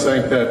 Many of us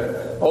think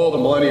that, the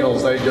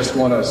millennials, they just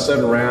want to sit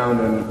around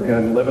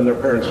and live in their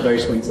parents'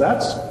 basements.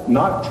 That's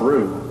not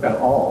true at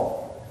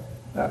all.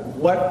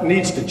 What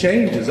needs to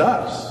change is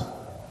us.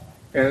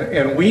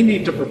 And we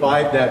need to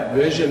provide that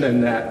vision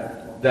and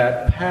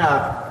that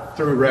path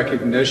through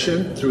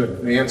recognition, through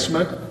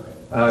advancement,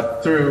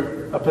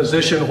 through a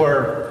position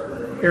where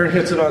Aaron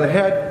hits it on the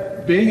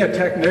head. Being a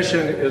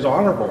technician is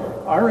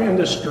honorable. Our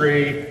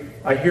industry,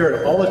 I hear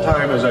it all the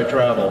time as I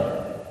travel.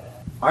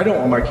 I don't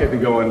want my kid to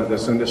go into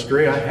this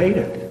industry. I hate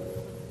it.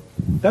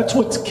 That's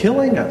what's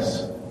killing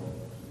us.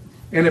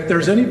 And if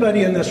there's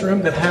anybody in this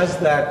room that has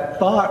that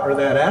thought or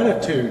that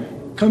attitude,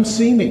 come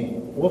see me.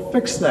 We'll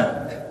fix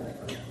that.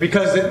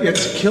 Because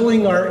it's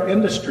killing our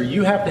industry.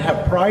 You have to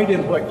have pride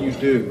in what you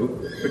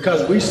do,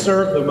 because we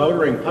serve the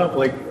motoring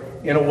public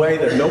in a way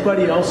that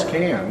nobody else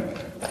can.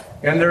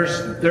 And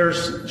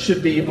there's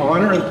should be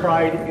honor and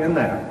pride in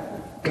that.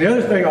 And the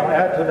other thing I'll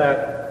add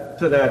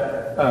to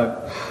that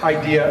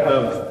idea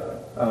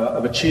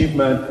of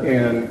achievement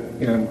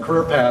and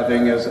career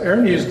pathing is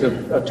Aaron used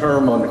a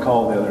term on the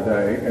call the other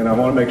day, and I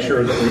want to make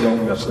sure that we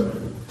don't miss it.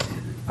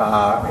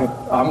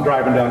 I'm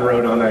driving down the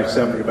road on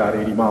I-70 about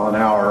 80 mile an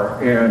hour,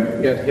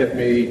 and it hit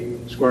me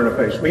square in the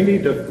face. We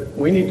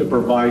need to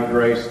provide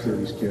grace to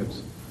these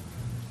kids.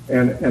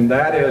 And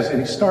that is,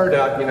 and he started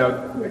out,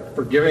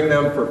 forgiving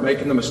them for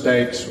making the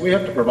mistakes. We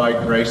have to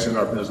provide grace in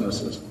our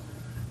businesses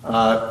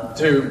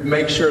to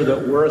make sure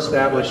that we're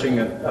establishing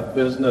a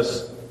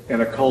business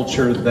and a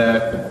culture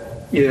that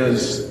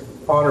is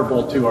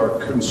honorable to our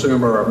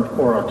consumer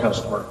or our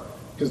customer.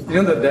 Because at the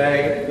end of the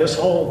day, this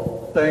whole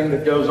thing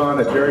that goes on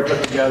that Jerry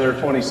put together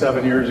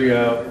 27 years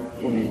ago,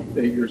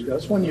 28 years ago,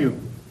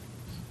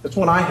 that's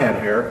when I had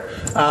hair.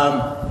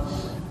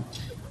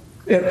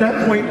 At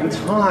that point in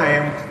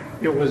time,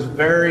 it was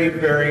very,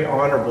 very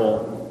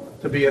honorable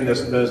to be in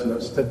this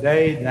business.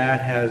 Today, that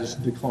has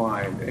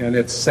declined, and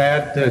it's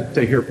sad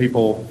to hear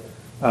people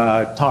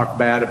talk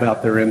bad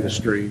about their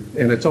industry,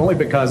 and it's only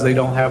because they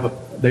don't have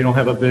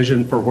a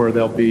vision for where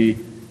they'll be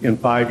in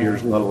 5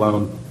 years, let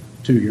alone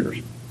 2 years.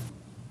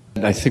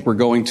 I think we're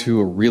going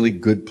to a really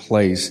good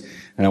place,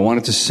 and I want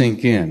it to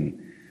sink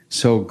in.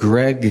 So,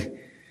 Greg,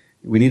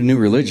 we need a new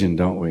religion,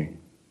 don't we?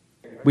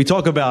 We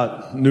talk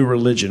about new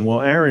religion. Well,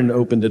 Aaron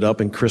opened it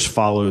up, and Chris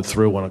followed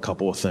through on a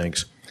couple of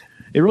things.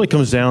 It really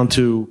comes down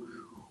to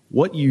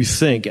what you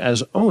think,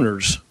 as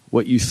owners,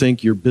 what you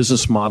think your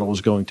business model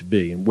is going to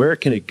be, and where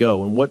can it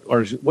go, and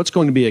what's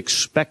going to be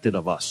expected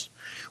of us.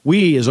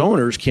 We, as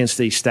owners, can't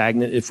stay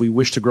stagnant if we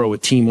wish to grow a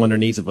team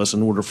underneath of us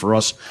in order for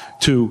us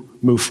to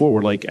move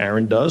forward like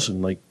Aaron does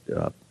and like,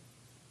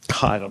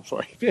 I'm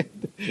sorry,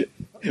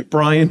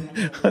 Brian,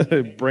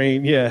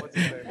 Brain, yeah.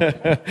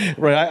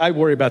 Right, I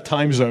worry about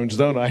time zones,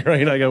 don't I?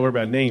 Right, I got to worry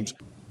about names.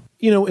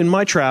 In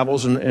my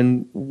travels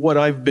and what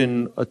I've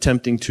been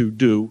attempting to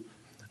do,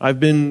 I've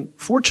been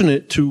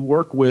fortunate to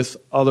work with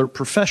other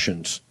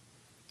professions,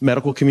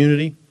 medical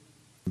community,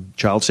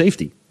 child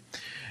safety.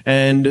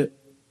 And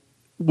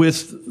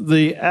with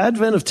the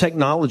advent of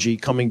technology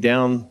coming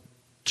down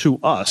to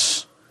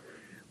us.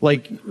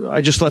 Like,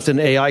 I just left an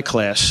AI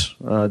class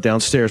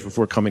downstairs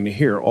before coming to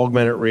here.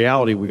 Augmented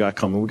reality we got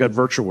coming. We got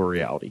virtual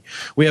reality.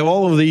 We have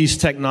all of these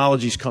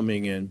technologies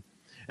coming in.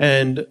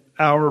 And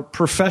our other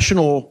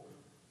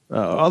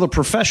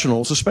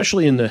professionals,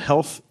 especially in the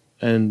health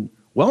and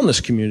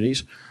wellness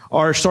communities,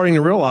 are starting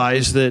to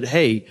realize that,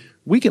 hey,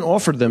 we can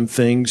offer them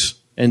things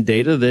and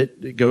data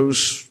that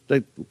goes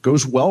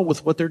well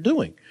with what they're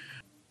doing.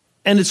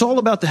 And it's all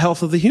about the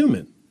health of the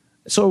human.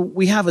 So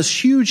we have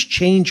this huge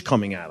change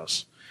coming at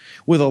us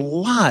with a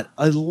lot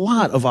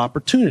of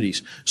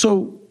opportunities.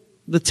 So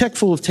the tech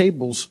full of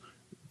tables,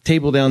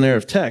 table down there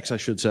of techs, I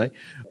should say,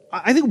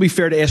 I think it would be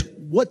fair to ask,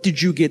 what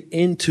did you get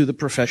into the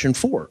profession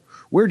for?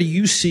 Where do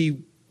you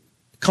see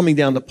coming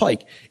down the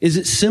pike? Is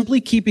it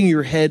simply keeping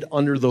your head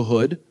under the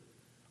hood?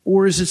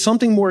 Or is it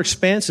something more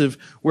expansive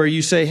where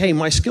you say, hey,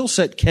 my skill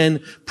set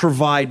can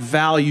provide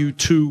value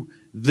to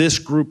this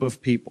group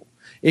of people?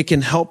 It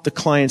can help the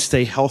client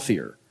stay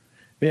healthier.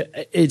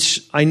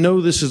 I know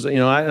this is,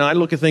 I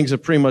look at things at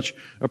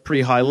a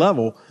pretty high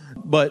level,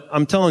 but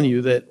I'm telling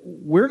you that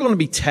we're going to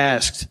be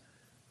tasked,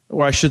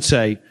 or I should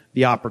say,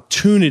 the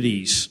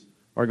opportunities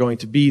are going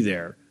to be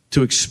there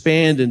to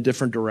expand in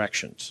different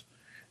directions.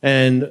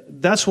 And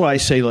that's why I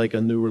say like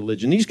a new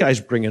religion. These guys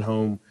bring it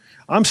home.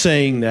 I'm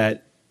saying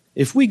that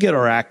if we get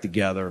our act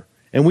together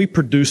and we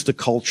produce the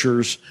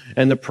cultures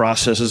and the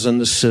processes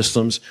and the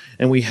systems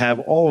and we have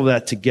all of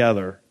that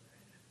together,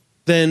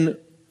 then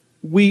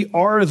we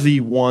are the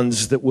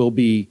ones that will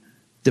be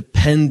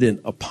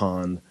dependent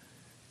upon,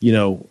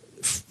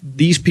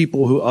 these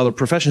people who other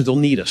professions will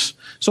need us.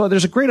 So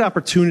there's a great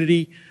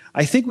opportunity.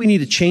 I think we need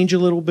to change a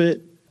little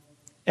bit.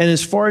 And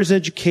as far as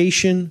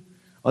education,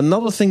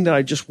 another thing that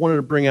I just wanted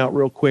to bring out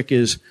real quick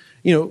is,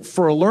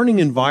 for a learning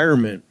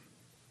environment,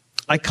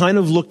 I kind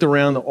of looked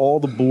around at all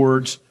the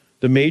boards,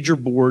 the major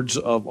boards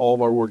of all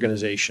of our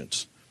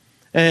organizations.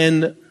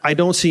 And I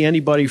don't see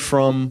anybody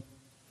from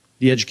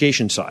the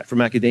education side,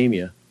 from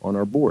academia, on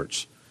our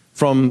boards,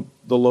 from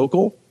the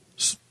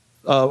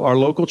our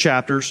local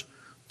chapters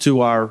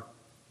to our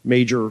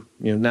major,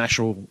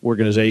 national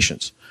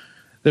organizations.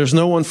 There's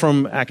no one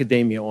from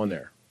academia on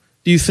there.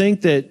 Do you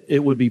think that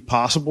it would be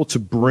possible to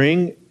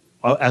bring,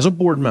 as a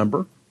board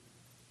member,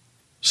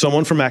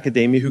 someone from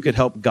academia who could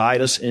help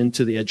guide us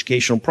into the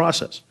educational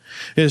process?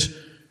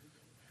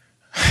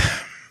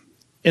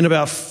 In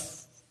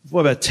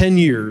about 10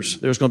 years,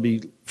 there's going to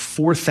be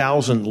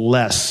 4,000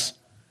 less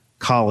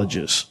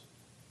colleges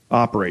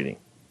operating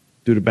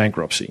due to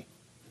bankruptcy.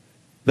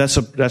 That's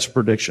a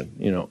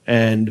prediction,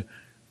 and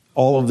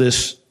all of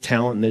this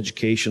talent and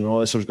education and all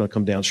that stuff is going to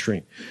come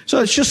downstream.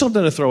 So it's just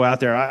something to throw out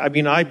there.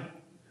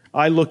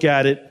 I look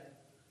at it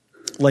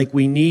like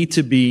we need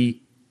to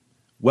be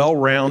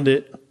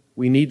well-rounded.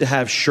 We need to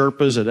have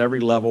Sherpas at every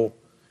level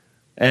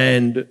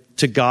and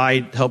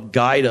to help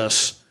guide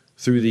us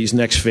through these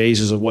next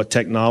phases of what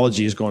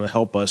technology is going to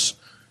help us,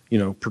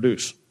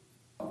 produce.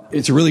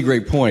 It's a really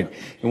great point.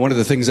 And one of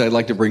the things I'd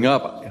like to bring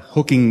up,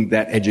 hooking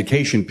that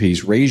education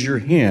piece, raise your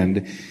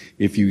hand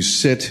if you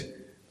sit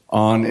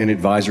on an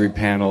advisory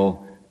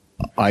panel,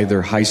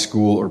 either high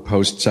school or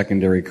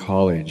post-secondary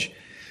college.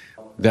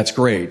 That's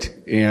great.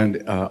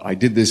 And I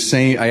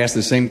asked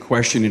the same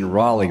question in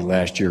Raleigh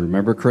last year.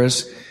 Remember,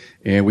 Chris?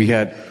 And we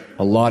had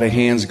a lot of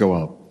hands go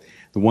up.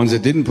 The ones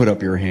that didn't put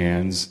up your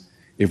hands,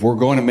 if we're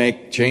going to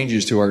make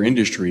changes to our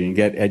industry and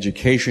get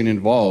education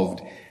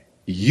involved,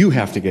 you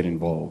have to get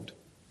involved.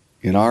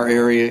 In our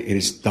area, it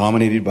is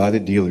dominated by the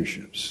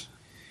dealerships.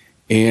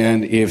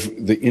 And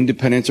if the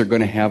independents are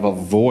going to have a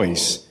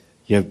voice,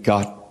 you've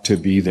got to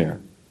be there.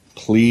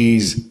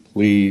 Please,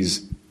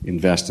 please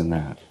invest in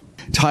that.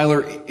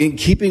 Tyler, in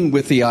keeping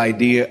with the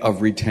idea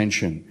of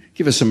retention,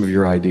 give us some of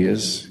your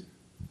ideas.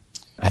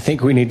 I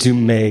think we need to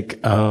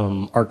make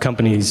our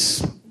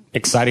companies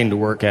exciting to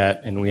work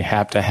at, and we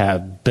have to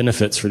have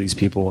benefits for these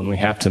people, and we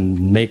have to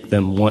make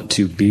them want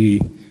to be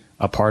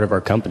a part of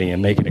our company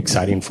and make it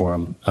exciting for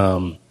them.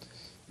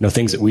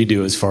 Things that we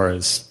do as far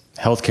as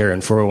healthcare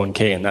and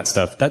 401k and that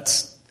stuff,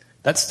 that's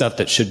stuff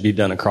that should be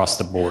done across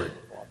the board.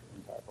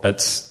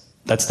 That's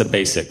the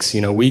basics.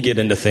 We get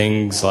into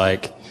things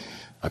like,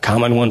 a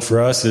common one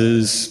for us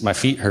is my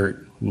feet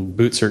hurt.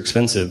 Boots are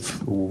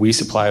expensive. We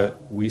supply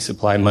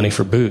money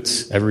for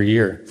boots every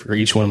year for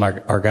each one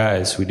of our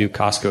guys. We do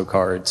Costco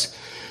cards.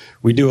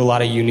 We do a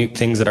lot of unique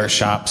things at our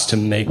shops to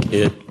make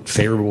it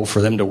favorable for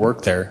them to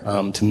work there,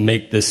 to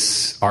make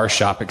our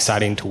shop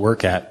exciting to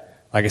work at.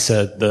 Like I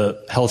said,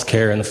 the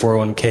healthcare and the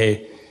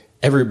 401k,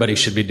 everybody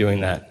should be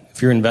doing that.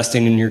 If you're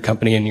investing in your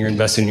company and you're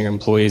investing in your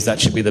employees, that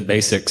should be the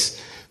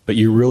basics. But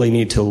you really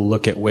need to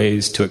look at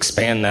ways to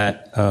expand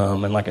that.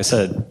 And like I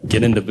said,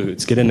 get into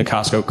boots, get into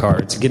Costco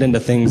cards, get into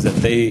things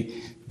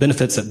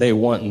benefits that they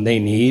want and they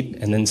need,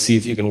 and then see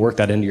if you can work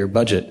that into your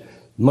budget.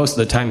 Most of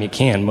the time you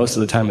can. Most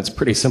of the time it's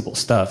pretty simple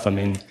stuff.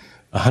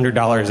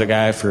 $100 a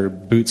guy for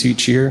boots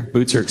each year.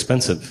 Boots are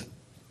expensive.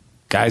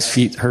 Guys'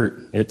 feet hurt.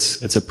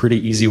 It's a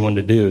pretty easy one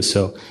to do.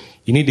 So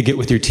you need to get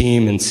with your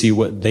team and see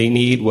what they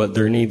need, what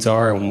their needs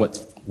are, and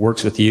what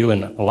works with you.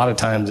 And a lot of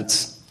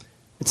times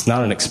it's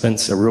not an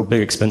expense, a real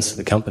big expense to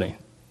the company.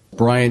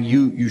 Brian,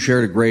 you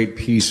shared a great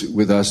piece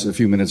with us a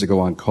few minutes ago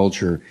on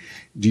culture.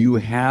 Do you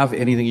have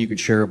anything you could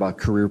share about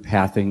career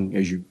pathing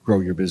as you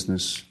grow your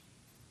business?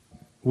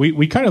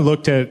 We kind of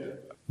looked at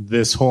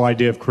this whole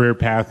idea of career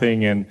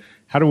pathing and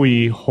how do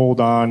we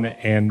hold on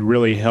and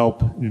really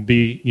help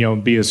be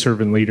a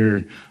servant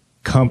leader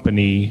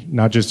company,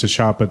 not just a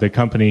shop, but the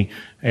company,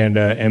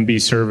 and be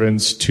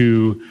servants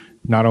to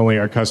not only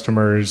our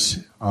customers,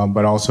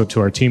 but also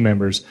to our team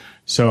members.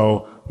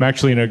 So I'm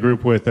actually in a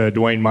group with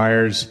Dwayne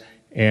Myers,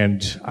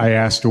 and I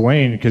asked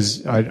Dwayne,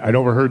 because I'd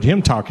overheard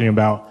him talking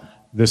about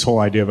this whole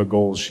idea of a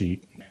goals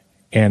sheet.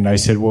 And I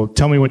said, well,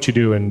 tell me what you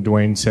do. And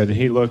Dwayne said,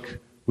 hey, look,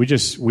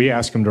 we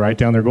ask them to write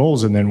down their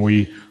goals, and then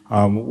we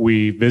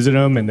visit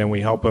them, and then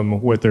we help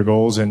them with their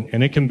goals.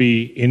 And it can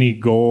be any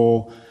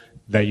goal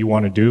that you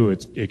want to do.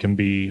 It can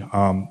be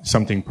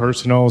something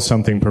personal,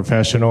 something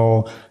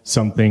professional,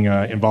 something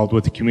involved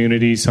with the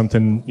community,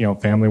 something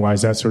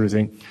family-wise, that sort of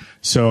thing.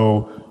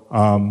 So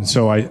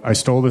I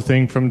stole the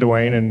thing from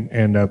Dwayne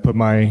and put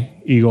my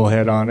eagle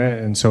head on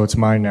it, and so it's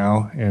mine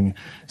now. And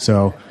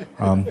so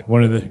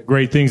one of the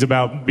great things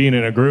about being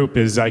in a group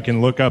is I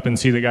can look up and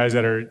see the guys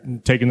that are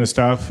taking the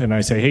stuff, and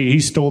I say, hey, he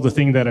stole the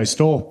thing that I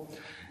stole.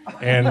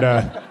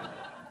 And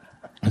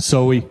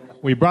so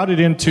we brought it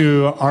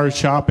into our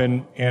shop,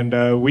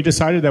 and we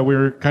decided that we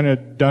were kind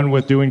of done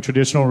with doing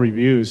traditional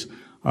reviews.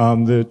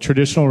 The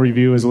traditional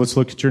review is, let's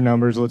look at your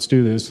numbers, let's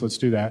do this, let's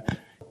do that.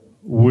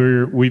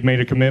 We've made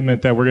a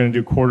commitment that we're going to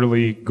do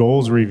quarterly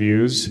goals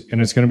reviews,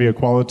 and it's going to be a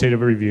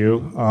qualitative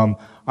review.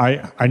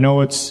 I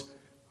know it's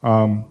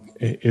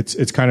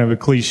kind of a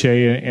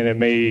cliche, and it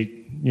may,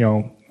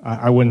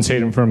 I wouldn't say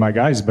it in front of my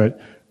guys,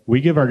 but we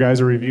give our guys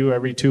a review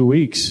every 2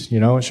 weeks.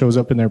 It shows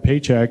up in their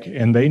paycheck,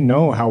 and they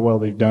know how well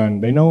they've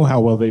done. They know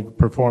how well they've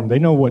performed. They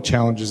know what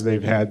challenges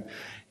they've had.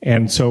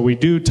 And so we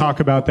do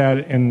talk about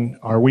that in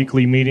our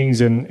weekly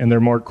meetings, and they're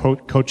more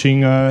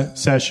coaching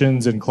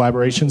sessions and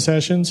collaboration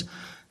sessions.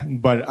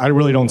 But I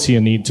really don't see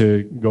a need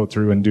to go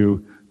through and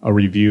do a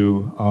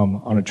review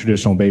on a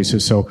traditional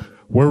basis. So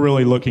we're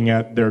really looking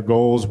at their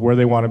goals, where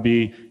they want to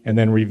be, and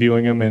then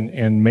reviewing them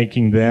and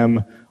making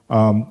them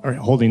or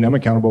holding them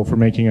accountable for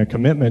making a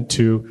commitment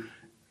to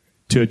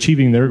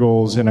achieving their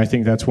goals. And I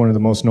think that's one of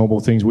the most noble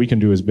things we can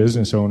do as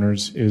business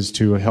owners, is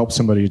to help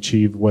somebody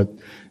achieve what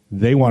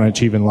they want to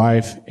achieve in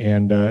life.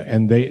 And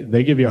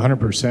they give you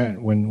 100%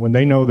 when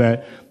they know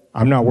that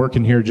I'm not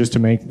working here just to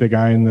make the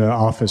guy in the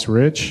office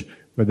rich,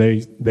 but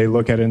they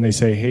look at it and they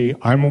say, hey,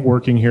 I'm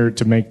working here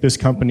to make this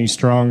company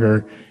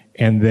stronger.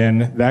 And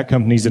then that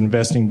company's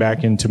investing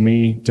back into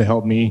me to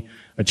help me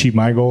achieve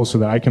my goals so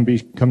that I can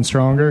become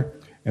stronger.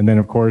 And then,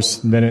 of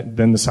course,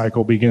 then the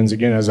cycle begins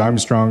again. As I'm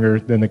stronger,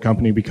 then the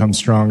company becomes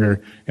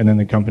stronger, and then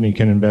the company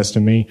can invest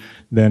in me.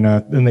 Then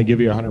they give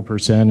you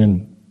 100%,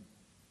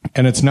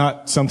 and it's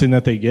not something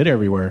that they get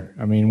everywhere.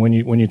 I mean, when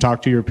you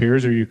talk to your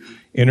peers or you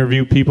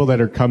interview people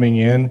that are coming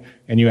in,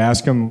 and you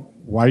ask them,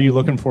 why are you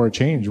looking for a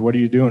change? What are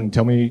you doing?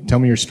 Tell me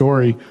your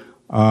story.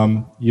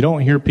 You don't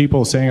hear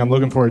people saying, I'm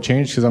looking for a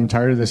change because I'm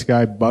tired of this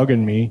guy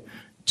bugging me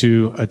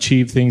to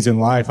achieve things in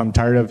life. I'm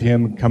tired of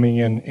him coming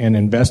in and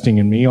investing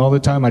in me all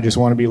the time. I just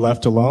want to be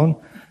left alone.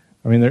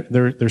 I mean,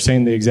 they're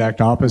saying the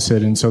exact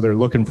opposite, and so they're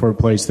looking for a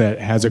place that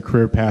has a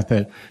career path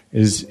that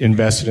is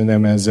invested in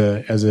them as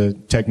a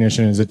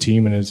technician, as a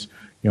team, and is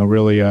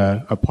really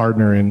a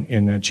partner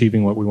in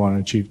achieving what we want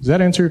to achieve. Does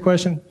that answer your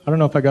question? I don't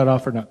know if I got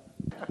off or not.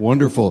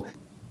 Wonderful.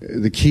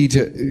 The key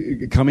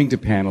to coming to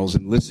panels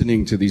and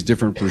listening to these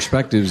different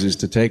perspectives is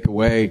to take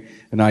away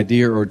an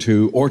idea or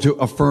two, or to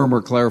affirm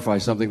or clarify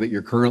something that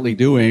you're currently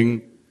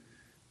doing.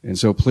 And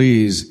so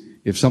please,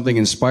 if something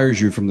inspires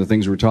you from the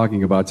things we're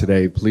talking about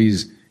today,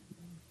 please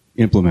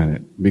implement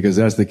it, because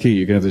that's the key.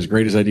 You can have this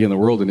greatest idea in the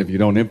world, and if you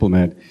don't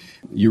implement,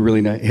 you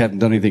really haven't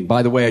done anything.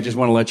 By the way, I just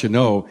want to let you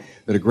know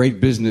that a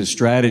great business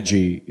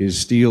strategy is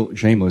steal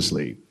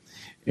shamelessly.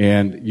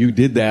 And you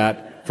did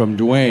that from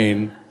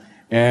Dwayne.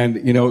 And,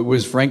 it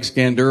was Frank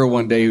Scandura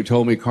one day who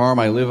told me, Carm,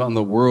 I live on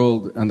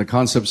the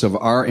concepts of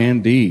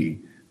R&D.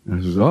 And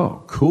I said,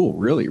 oh, cool,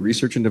 really?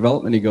 Research and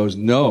development? He goes,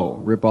 no,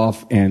 rip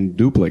off and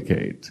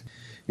duplicate.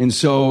 And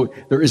so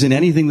there isn't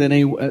anything that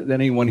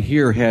anyone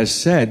here has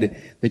said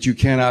that you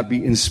cannot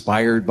be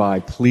inspired by.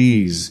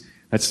 Please,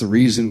 that's the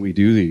reason we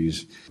do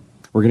these.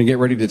 We're going to get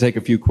ready to take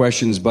a few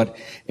questions, but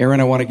Aaron,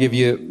 I want to give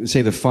you,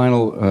 the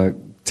final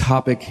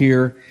topic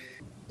here.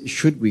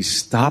 Should we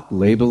stop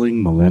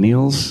labeling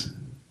millennials?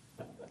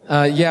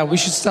 Yeah, we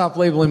should stop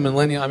labeling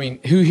millennial. I mean,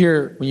 who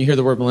here, when you hear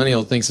the word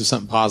millennial, thinks of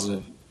something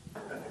positive?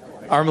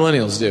 Our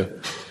millennials do.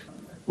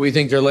 We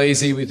think they're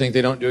lazy. We think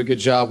they don't do a good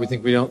job. We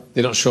think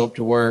they don't show up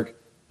to work.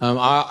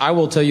 I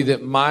will tell you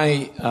that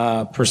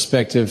my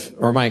perspective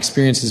or my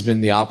experience has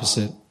been the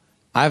opposite.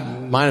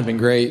 Mine have been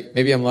great.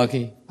 Maybe I'm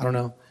lucky. I don't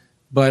know.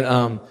 But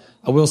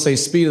I will say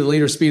speed of the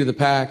leader, speed of the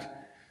pack.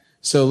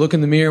 So look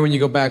in the mirror when you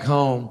go back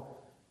home.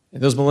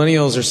 And those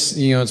millennials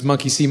are, it's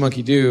monkey see,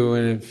 monkey do.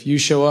 And if you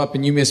show up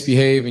and you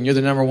misbehave and you're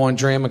the number one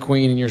drama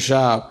queen in your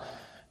shop,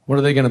 what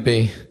are they going to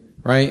be?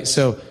 Right?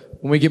 So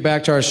when we get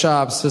back to our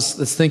shops,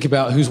 let's think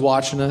about who's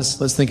watching us.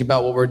 Let's think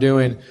about what we're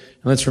doing.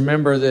 And let's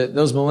remember that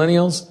those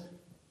millennials,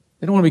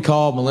 they don't want to be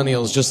called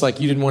millennials, just like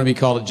you didn't want to be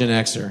called a Gen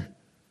Xer.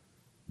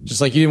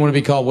 Just like you didn't want to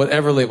be called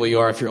whatever label you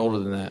are if you're older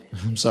than that.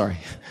 I'm sorry.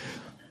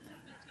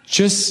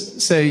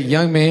 Just say,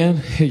 young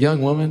man,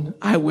 young woman,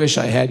 I wish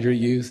I had your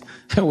youth.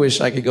 I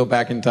wish I could go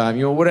back in time.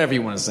 Whatever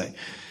you want to say.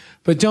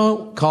 But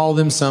don't call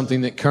them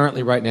something that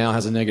currently right now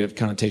has a negative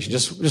connotation.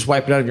 Just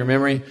wipe it out of your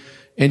memory.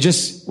 And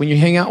just, when you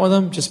hang out with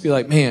them, just be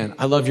like, man,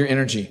 I love your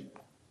energy.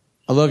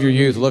 I love your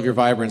youth. I love your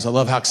vibrance. I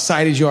love how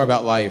excited you are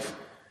about life.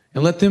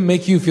 And let them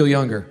make you feel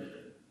younger.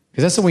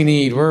 Because that's what we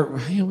need.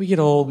 We get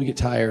old, we get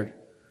tired.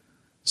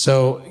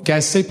 So,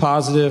 guys, stay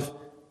positive,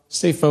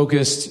 stay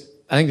focused.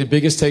 I think the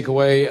biggest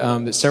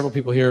takeaway that several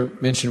people here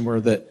mentioned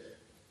were that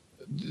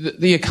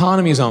the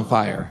economy is on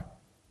fire.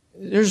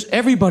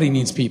 Everybody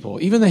needs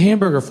people. Even the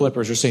hamburger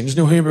flippers are saying, there's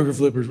no hamburger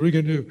flippers. What are you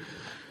going to do?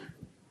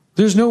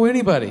 There's no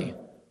anybody.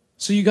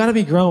 So you got to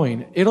be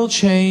growing. It'll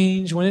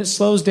change when it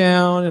slows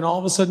down and all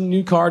of a sudden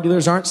new car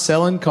dealers aren't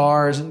selling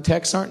cars and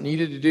techs aren't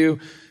needed to do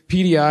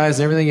PDIs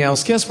and everything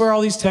else. Guess where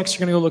all these techs are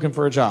going to go looking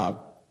for a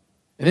job?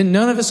 And then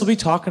none of us will be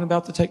talking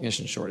about the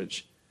technician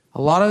shortage.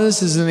 A lot of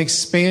this is an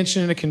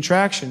expansion and a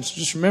contraction. So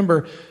just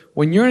remember,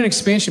 when you're in an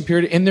expansion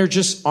period and there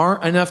just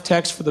aren't enough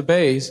techs for the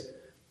bays,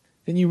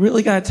 then you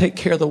really got to take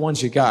care of the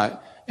ones you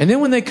got. And then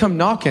when they come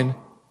knocking,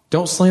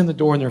 don't slam the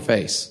door in their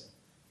face,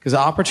 because the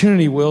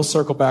opportunity will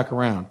circle back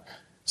around.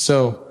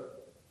 So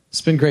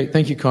it's been great.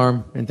 Thank you,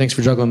 Carm, and thanks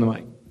for juggling the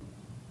mic.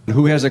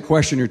 Who has a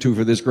question or two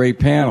for this great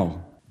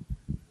panel?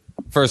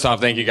 First off,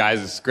 thank you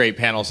guys. It's a great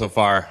panel so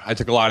far. I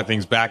took a lot of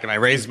things back, and I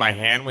raised my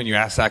hand when you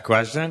asked that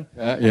question.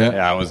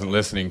 Yeah, I wasn't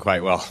listening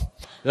quite well.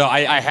 No,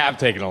 I have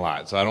taken a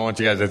lot, so I don't want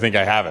you guys to think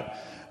I haven't.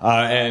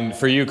 And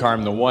for you,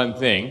 Carm, the one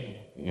thing,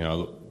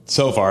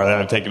 so far that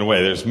I've taken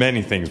away, there's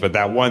many things, but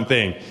that one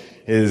thing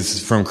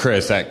is from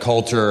Chris, that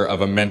culture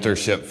of a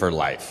mentorship for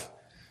life.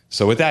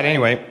 So with that,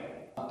 anyway,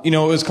 it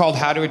was called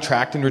How to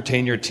Attract and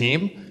Retain Your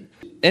Team.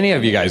 Any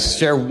of you guys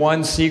share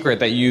one secret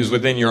that you use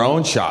within your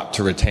own shop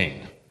to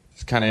retain?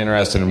 Just kind of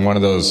interested in one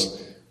of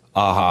those,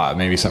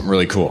 maybe something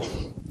really cool.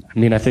 I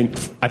mean, I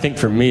think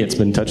for me, it's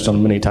been touched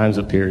on many times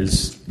up here,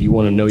 is you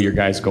want to know your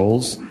guys'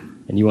 goals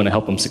and you want to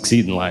help them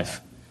succeed in life.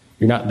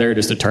 You're not there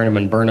just to turn them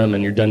and burn them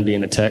and you're done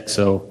being a tech.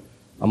 So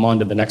I'm on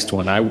to the next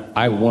one.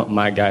 I want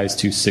my guys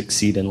to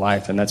succeed in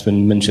life, and that's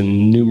been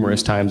mentioned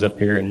numerous times up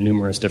here in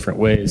numerous different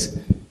ways.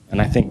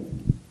 And I think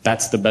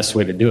that's the best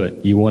way to do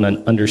it. You want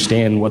to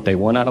understand what they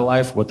want out of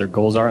life, what their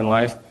goals are in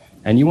life,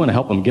 and you want to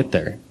help them get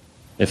there.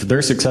 If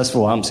they're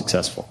successful, I'm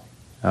successful.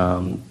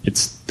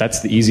 That's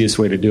the easiest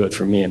way to do it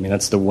for me. I mean,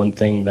 that's the one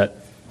thing that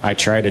I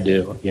try to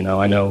do.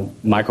 I know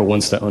Michael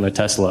wants to own a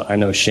Tesla. I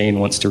know Shane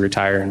wants to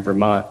retire in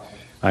Vermont.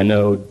 I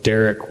know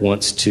Derek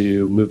wants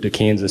to move to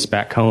Kansas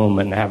back home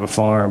and have a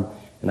farm.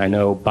 And I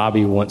know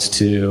Bobby wants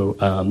to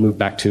move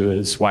back to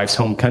his wife's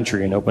home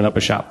country and open up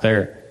a shop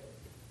there.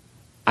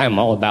 I am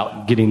all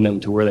about getting them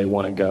to where they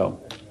want to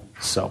go.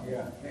 So.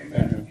 Yeah.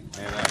 Amen.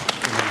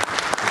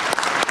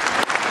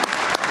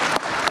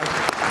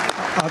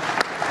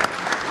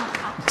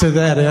 To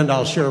that end,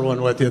 I'll share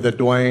one with you that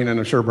Dwayne, and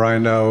I'm sure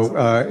Brian know,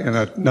 in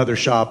another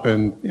shop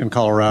in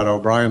Colorado.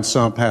 Brian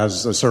Sump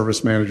has a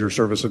service manager,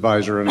 service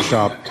advisor in a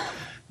shop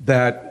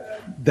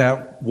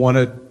that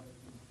wanted,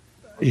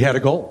 he had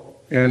a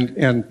goal.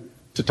 And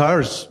to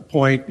Tyler's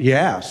point, he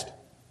asked.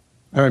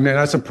 I mean,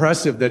 that's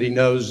impressive that he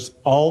knows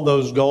all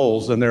those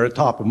goals and they're at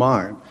top of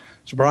mind.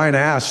 So Brian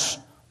asks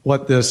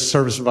what this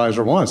service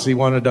advisor wants. He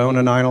wanted to own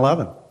a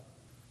 911.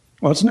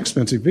 Well, it's an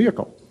expensive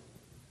vehicle.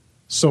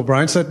 So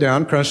Brian sat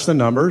down, crunched the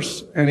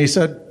numbers, and he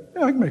said,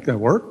 yeah, I can make that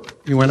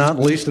work. He went out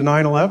and leased a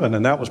 911,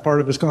 and that was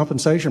part of his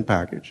compensation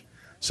package.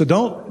 So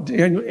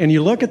and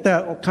you look at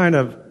that kind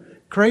of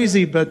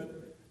crazy, but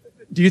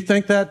do you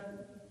think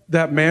that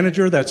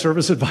manager, that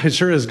service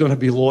advisor is going to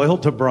be loyal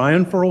to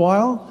Brian for a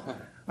while?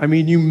 I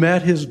mean, you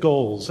met his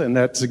goals, and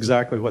that's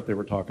exactly what they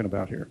were talking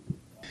about here.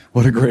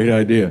 What a great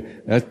idea.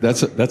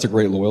 That's a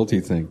great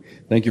loyalty thing.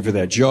 Thank you for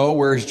that. Joe,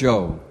 where's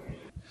Joe?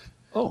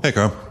 Oh. Hey,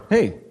 Carl.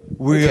 Hey.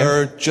 We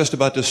are just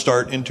about to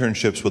start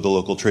internships with the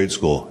local trade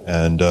school,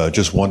 and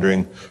just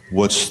wondering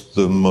what's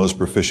the most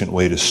proficient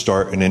way to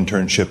start an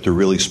internship to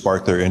really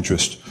spark their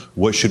interest.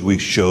 What should we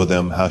show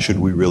them? How should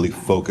we really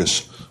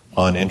focus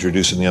on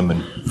introducing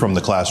them from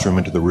the classroom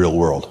into the real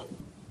world?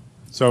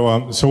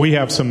 So we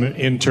have some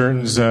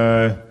interns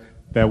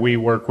that we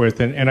work with,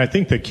 and I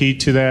think the key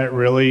to that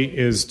really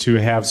is to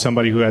have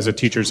somebody who has a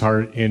teacher's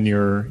heart in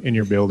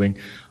your building.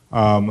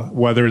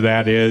 Whether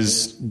that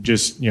is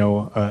just,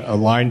 a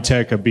line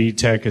tech, a B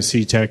tech, a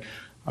C tech,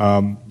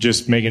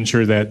 just making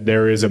sure that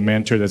there is a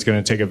mentor that's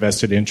going to take a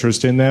vested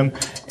interest in them,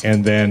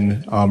 and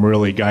then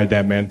really guide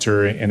that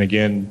mentor, and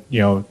again,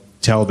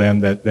 tell them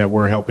that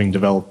we're helping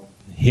develop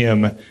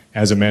him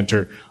as a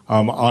mentor.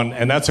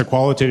 And that's a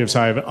qualitative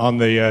side. On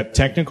the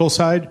technical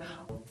side,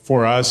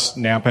 for us,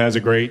 NAPA has a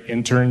great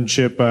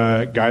internship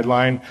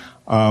guideline.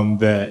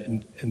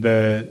 The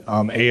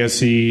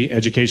ASC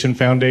Education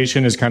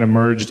Foundation has kind of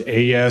merged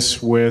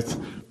AS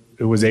with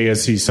was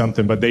ASC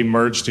something, but they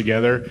merged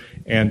together.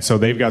 And so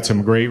they've got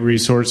some great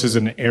resources,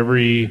 and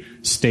every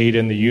state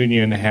in the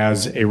union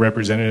has a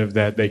representative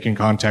that they can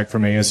contact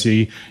from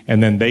ASC,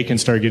 and then they can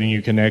start getting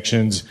you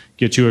connections,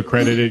 get you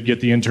accredited, get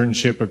the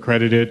internship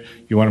accredited.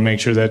 You want to make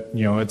sure that,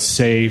 it's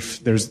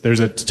safe. There's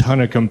a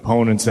ton of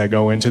components that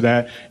go into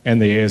that,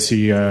 and the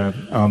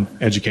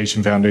ASC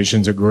Education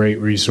Foundation is a great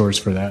resource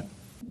for that.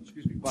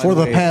 For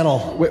the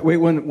panel. Wait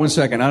one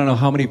second. I don't know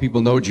how many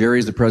people know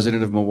Jerry's the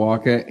president of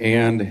Milwaukee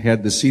and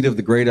had the seed of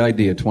the great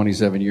idea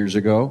 27 years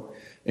ago.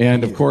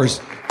 And, of course,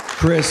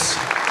 Chris.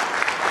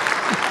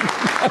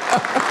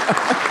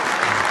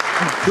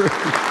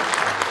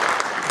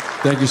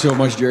 Thank you so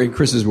much, Jerry.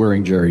 Chris is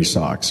wearing Jerry's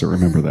socks, so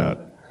remember that.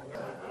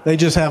 They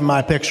just have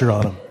my picture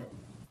on them.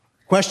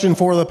 Question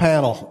for the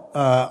panel.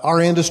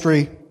 Our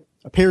industry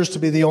appears to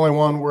be the only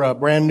one where a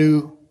brand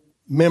new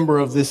member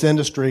of this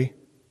industry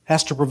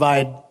has to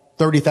provide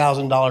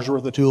 $30,000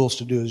 worth of tools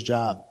to do his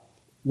job.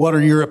 What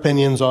are your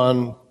opinions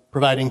on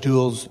providing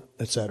tools,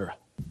 etc.?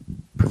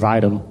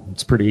 Provide them.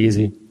 It's pretty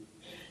easy.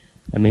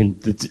 I mean,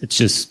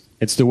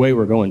 it's the way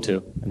we're going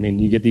to. I mean,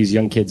 you get these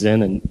young kids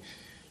in and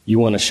you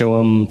want to show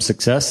them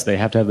success, they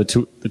have to have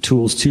the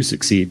tools to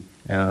succeed.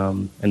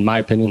 In my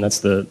opinion,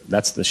 that's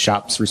the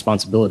shop's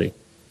responsibility.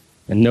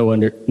 And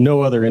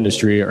no other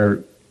industry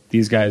are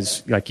these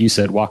guys, like you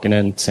said, walking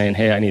in saying,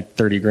 hey, I need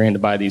 $30,000 to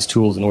buy these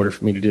tools in order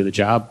for me to do the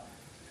job.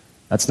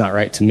 That's not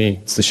right to me.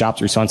 It's the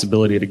shop's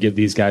responsibility to give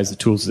these guys the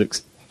tools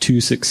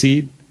to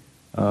succeed,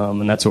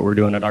 and that's what we're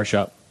doing at our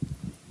shop.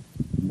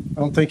 I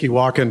don't think you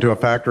walk into a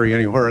factory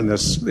anywhere in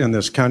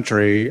this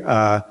country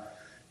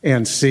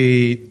and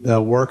see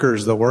the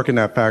workers that work in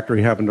that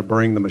factory having to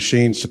bring the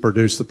machines to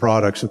produce the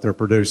products that they're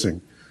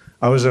producing.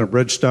 I was in a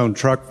Bridgestone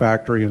truck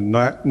factory in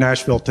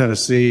Nashville,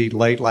 Tennessee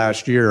late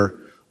last year.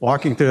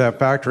 Walking through that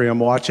factory, I'm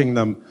watching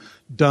them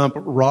dump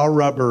raw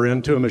rubber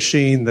into a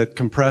machine that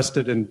compressed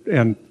it,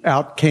 and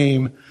out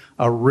came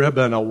a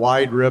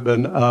wide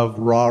ribbon of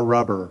raw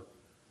rubber.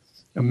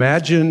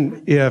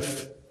 Imagine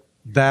if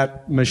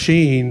that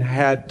machine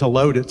had to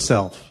load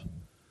itself.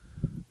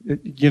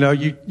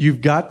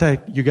 You've got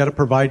to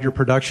provide your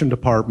production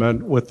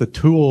department with the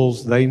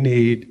tools they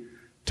need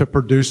to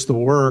produce the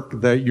work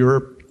that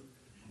you're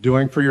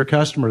doing for your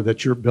customer,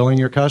 that you're billing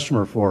your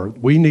customer for.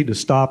 We need to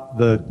stop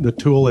the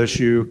tool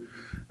issue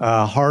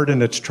hard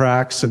in its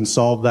tracks and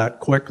solve that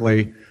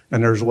quickly.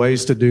 And there's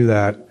ways to do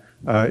that.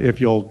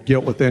 If you'll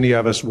get with any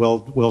of us,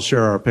 we'll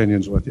share our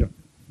opinions with you.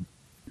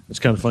 It's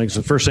kind of funny because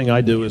the first thing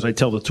I do is I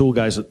tell the tool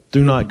guys that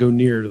do not go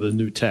near the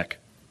new tech.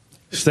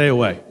 Stay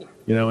away.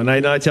 And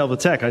I tell the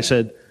tech, I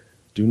said,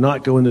 do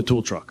not go in the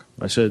tool truck.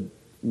 I said,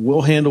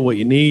 we'll handle what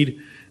you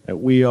need.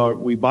 We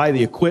buy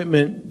the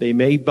equipment. They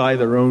may buy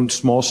their own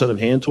small set of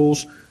hand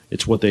tools.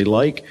 It's what they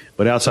like.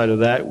 But outside of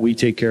that, we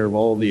take care of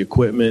all of the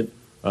equipment.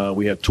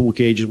 We have tool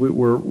cages.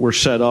 We're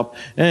set up.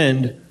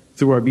 And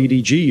through our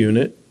BDG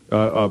unit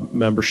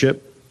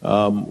membership,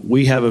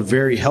 we have a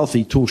very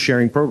healthy tool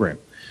sharing program.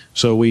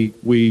 So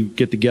we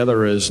get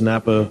together as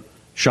Napa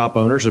shop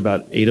owners,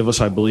 about 8 of us,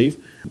 I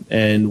believe,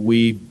 and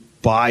we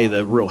buy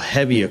the real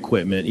heavy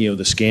equipment,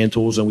 the scan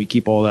tools, and we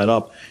keep all that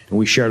up, and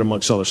we share it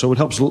amongst others. So it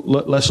helps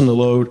lessen the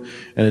load,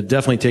 and it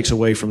definitely takes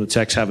away from the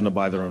techs having to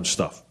buy their own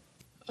stuff.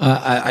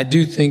 I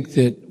do think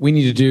that we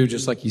need to do,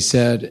 just like you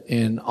said,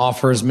 and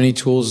offer as many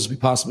tools as we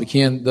possibly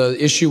can.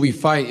 The issue we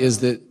fight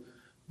is that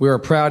we're a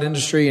proud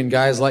industry, and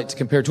guys like to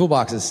compare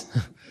toolboxes.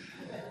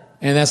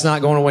 And that's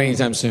not going away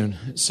anytime soon.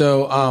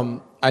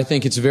 So I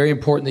think it's very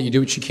important that you do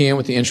what you can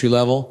with the entry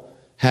level,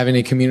 having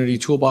a community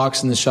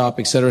toolbox in the shop,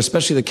 et cetera,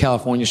 especially the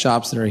California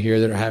shops that are here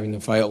that are having to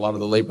fight a lot of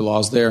the labor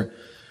laws there.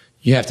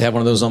 You have to have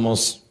one of those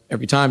almost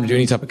every time to do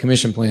any type of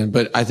commission plan.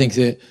 But I think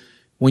that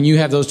when you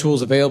have those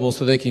tools available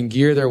so they can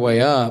gear their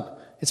way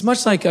up, it's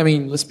much like,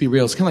 let's be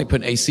real, it's kind of like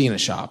putting AC in a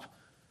shop.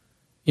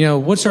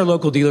 What's our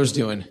local dealers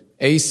doing?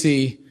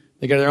 AC,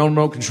 they got their own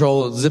remote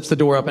control, it zips the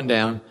door up and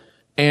down,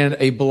 and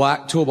a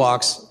black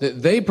toolbox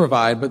that they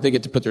provide, but they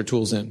get to put their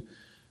tools in.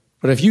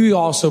 But if you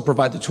also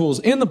provide the tools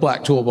in the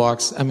black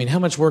toolbox, how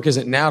much work is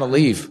it now to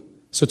leave?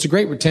 So it's a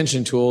great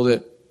retention tool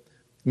that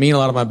me and a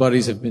lot of my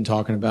buddies have been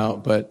talking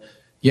about. But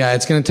yeah,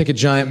 it's going to take a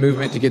giant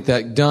movement to get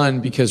that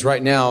done, because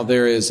right now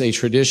there is a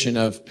tradition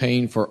of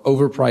paying for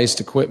overpriced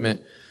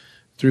equipment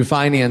through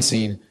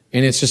financing,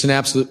 and it's just an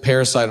absolute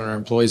parasite on our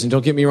employees. And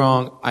don't get me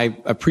wrong, I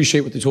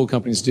appreciate what the tool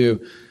companies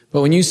do.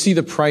 But when you see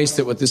the price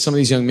that some of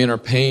these young men are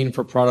paying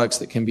for products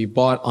that can be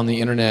bought on the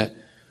internet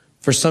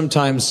for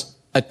sometimes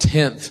a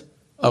tenth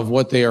of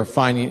what they are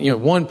finding,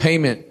 one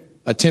payment,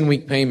 a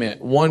 10-week payment,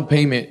 one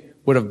payment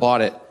would have bought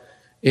it.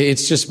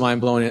 It's just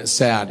mind-blowing, and it's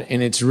sad.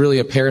 And it's really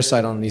a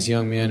parasite on these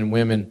young men and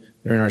women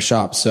that are in our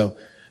shops. So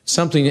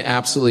something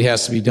absolutely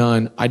has to be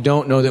done. I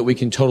don't know that we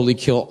can totally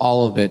kill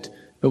all of it,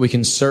 but we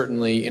can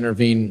certainly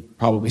intervene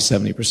probably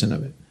 70%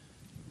 of it.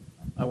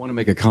 I want to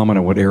make a comment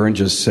on what Aaron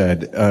just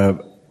said.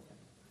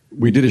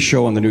 We did a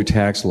show on the new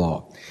tax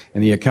law,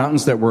 and the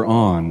accountants that were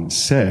on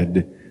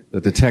said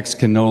that the techs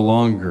can no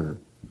longer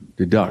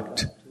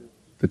deduct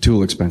the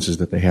tool expenses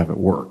that they have at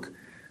work.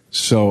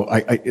 So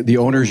the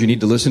owners, you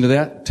need to listen to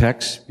that.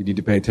 Techs, you need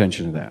to pay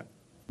attention to that.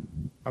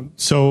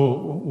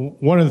 So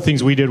one of the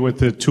things we did with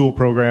the tool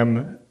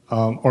program,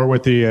 or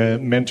with the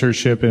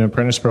mentorship and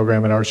apprentice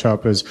program at our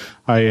shop, is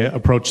I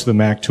approached the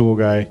Mac tool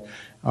guy,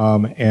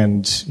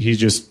 and he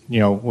just,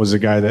 was a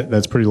guy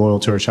that's pretty loyal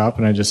to our shop.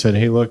 And I just said,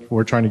 hey, look,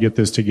 we're trying to get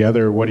this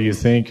together. What do you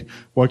think?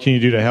 What can you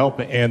do to help?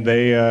 And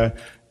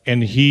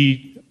and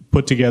he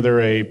put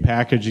together a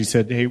package. He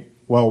said, hey,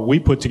 well, we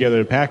put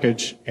together a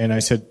package, and I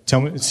said,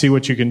 see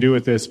what you can do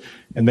with this.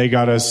 And they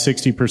got us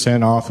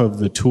 60% off of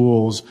the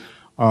tools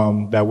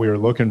that we were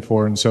looking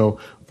for. And so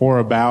for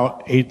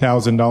about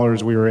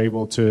 $8,000, we were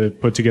able to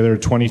put together a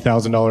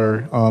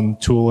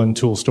 $20,000 tool and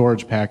tool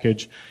storage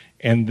package.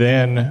 And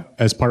then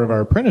as part of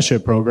our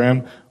apprenticeship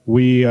program,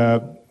 we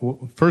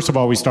first of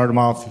all, we start them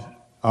off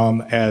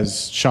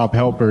as shop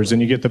helpers,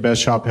 and you get the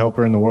best shop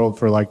helper in the world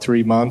for like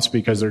 3 months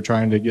because they're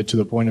trying to get to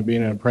the point of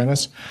being an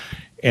apprentice.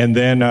 And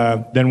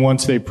then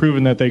once they've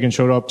proven that they can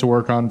show up to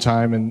work on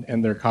time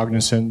and they're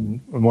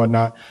cognizant and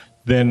whatnot,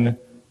 then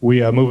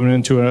we move them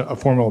into a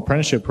formal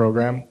apprenticeship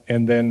program.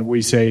 And then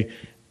we say,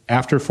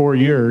 after 4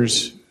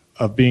 years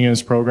of being in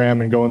this program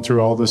and going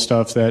through all the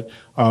stuff that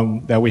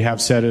we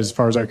have set as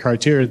far as our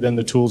criteria, then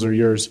the tools are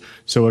yours.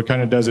 So it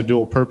kind of does a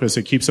dual purpose.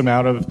 It keeps them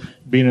out of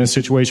being in a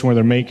situation where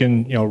they're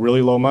making,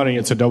 really low money.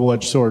 It's a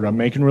double-edged sword. I'm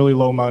making really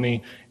low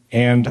money,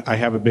 and I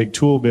have a big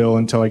tool bill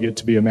until I get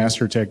to be a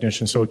master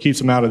technician. So it keeps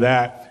them out of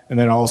that, and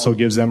then also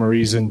gives them a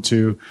reason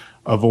to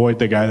avoid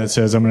the guy that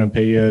says, I'm going to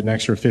pay you an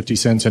extra 50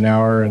 cents an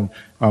hour and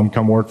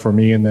come work for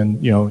me. And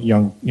then,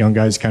 young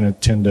guys kind of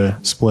tend to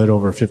split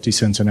over 50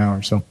 cents an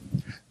hour. So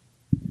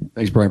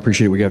thanks, Brian.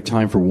 Appreciate it. We have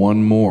time for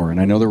one more.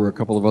 And I know there were a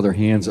couple of other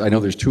hands. I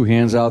know there's 2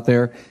 hands out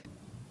there.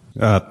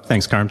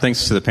 Thanks, Carm.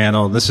 Thanks to the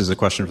panel. This is a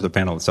question for the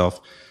panel itself.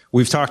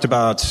 We've talked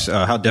about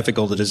how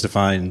difficult it is to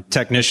find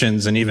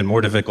technicians, and even more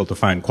difficult to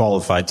find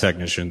qualified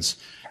technicians.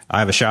 I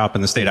have a shop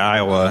in the state of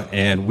Iowa,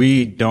 and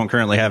we don't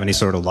currently have any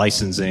sort of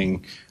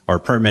licensing or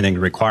permitting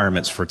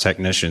requirements for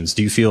technicians.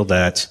 Do you feel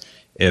that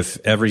if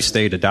every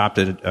state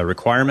adopted a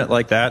requirement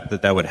like that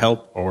would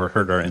help or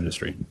hurt our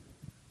industry?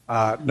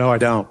 No, I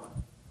don't.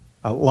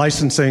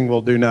 Licensing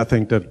will do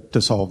nothing to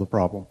solve the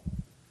problem.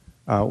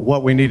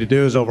 What we need to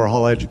do is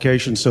overhaul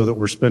education so that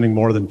we're spending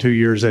more than 2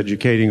 years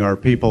educating our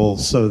people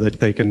so that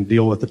they can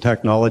deal with the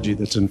technology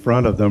that's in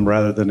front of them,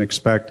 rather than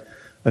expect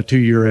a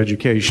 2-year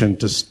education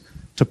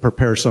to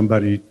prepare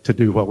somebody to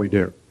do what we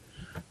do.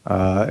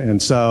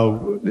 And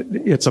so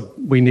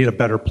we need a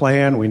better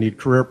plan. We need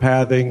career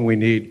pathing. We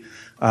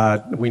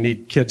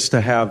need kids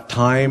to have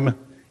time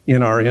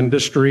in our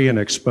industry and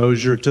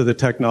exposure to the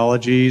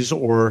technologies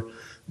or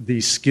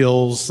the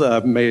skills,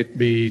 may it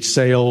be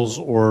sales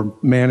or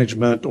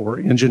management or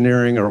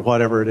engineering or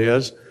whatever it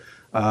is.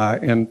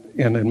 And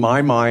in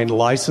my mind,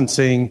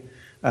 licensing,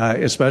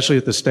 especially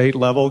at the state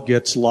level,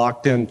 gets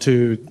locked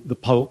into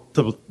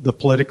the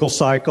political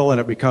cycle,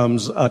 and it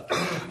becomes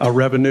a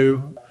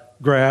revenue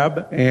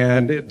grab,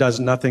 and it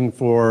does nothing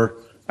for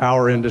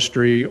our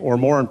industry, or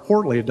more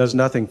importantly, it does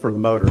nothing for the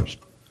motors.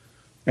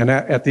 And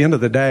at the end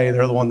of the day,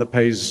 they're the one that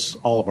pays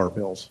all of our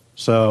bills.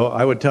 So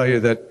I would tell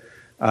you that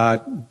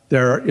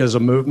there is a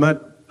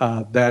movement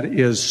that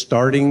is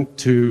starting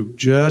to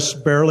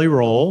just barely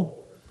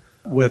roll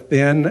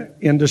within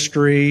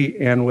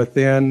industry and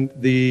within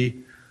the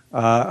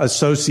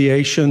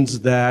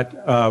associations that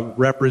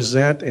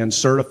represent and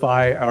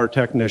certify our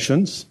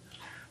technicians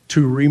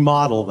to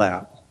remodel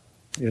that.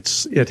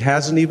 It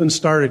hasn't even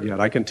started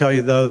yet. I can tell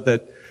you, though,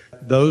 that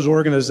those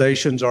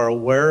organizations are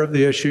aware of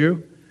the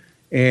issue,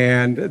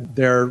 and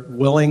they're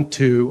willing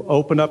to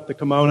open up the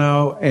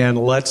kimono and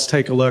let's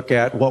take a look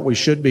at what we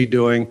should be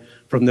doing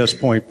from this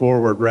point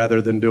forward,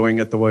 rather than doing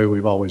it the way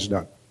we've always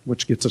done,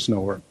 which gets us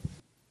nowhere.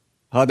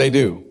 How'd they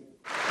do?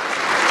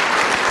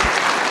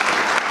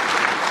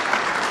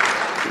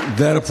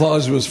 That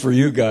applause was for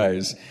you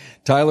guys.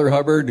 Tyler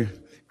Hubbard,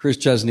 Chris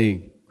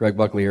Chesney, Greg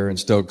Buckley, Aaron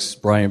Stokes,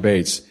 Brian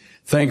Bates.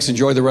 Thanks.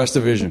 Enjoy the rest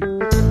of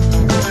Vision.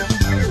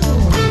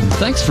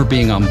 Thanks for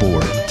being on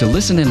board to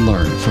listen and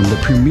learn from the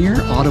premier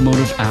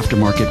automotive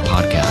aftermarket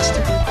podcast.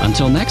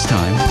 Until next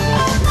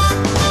time.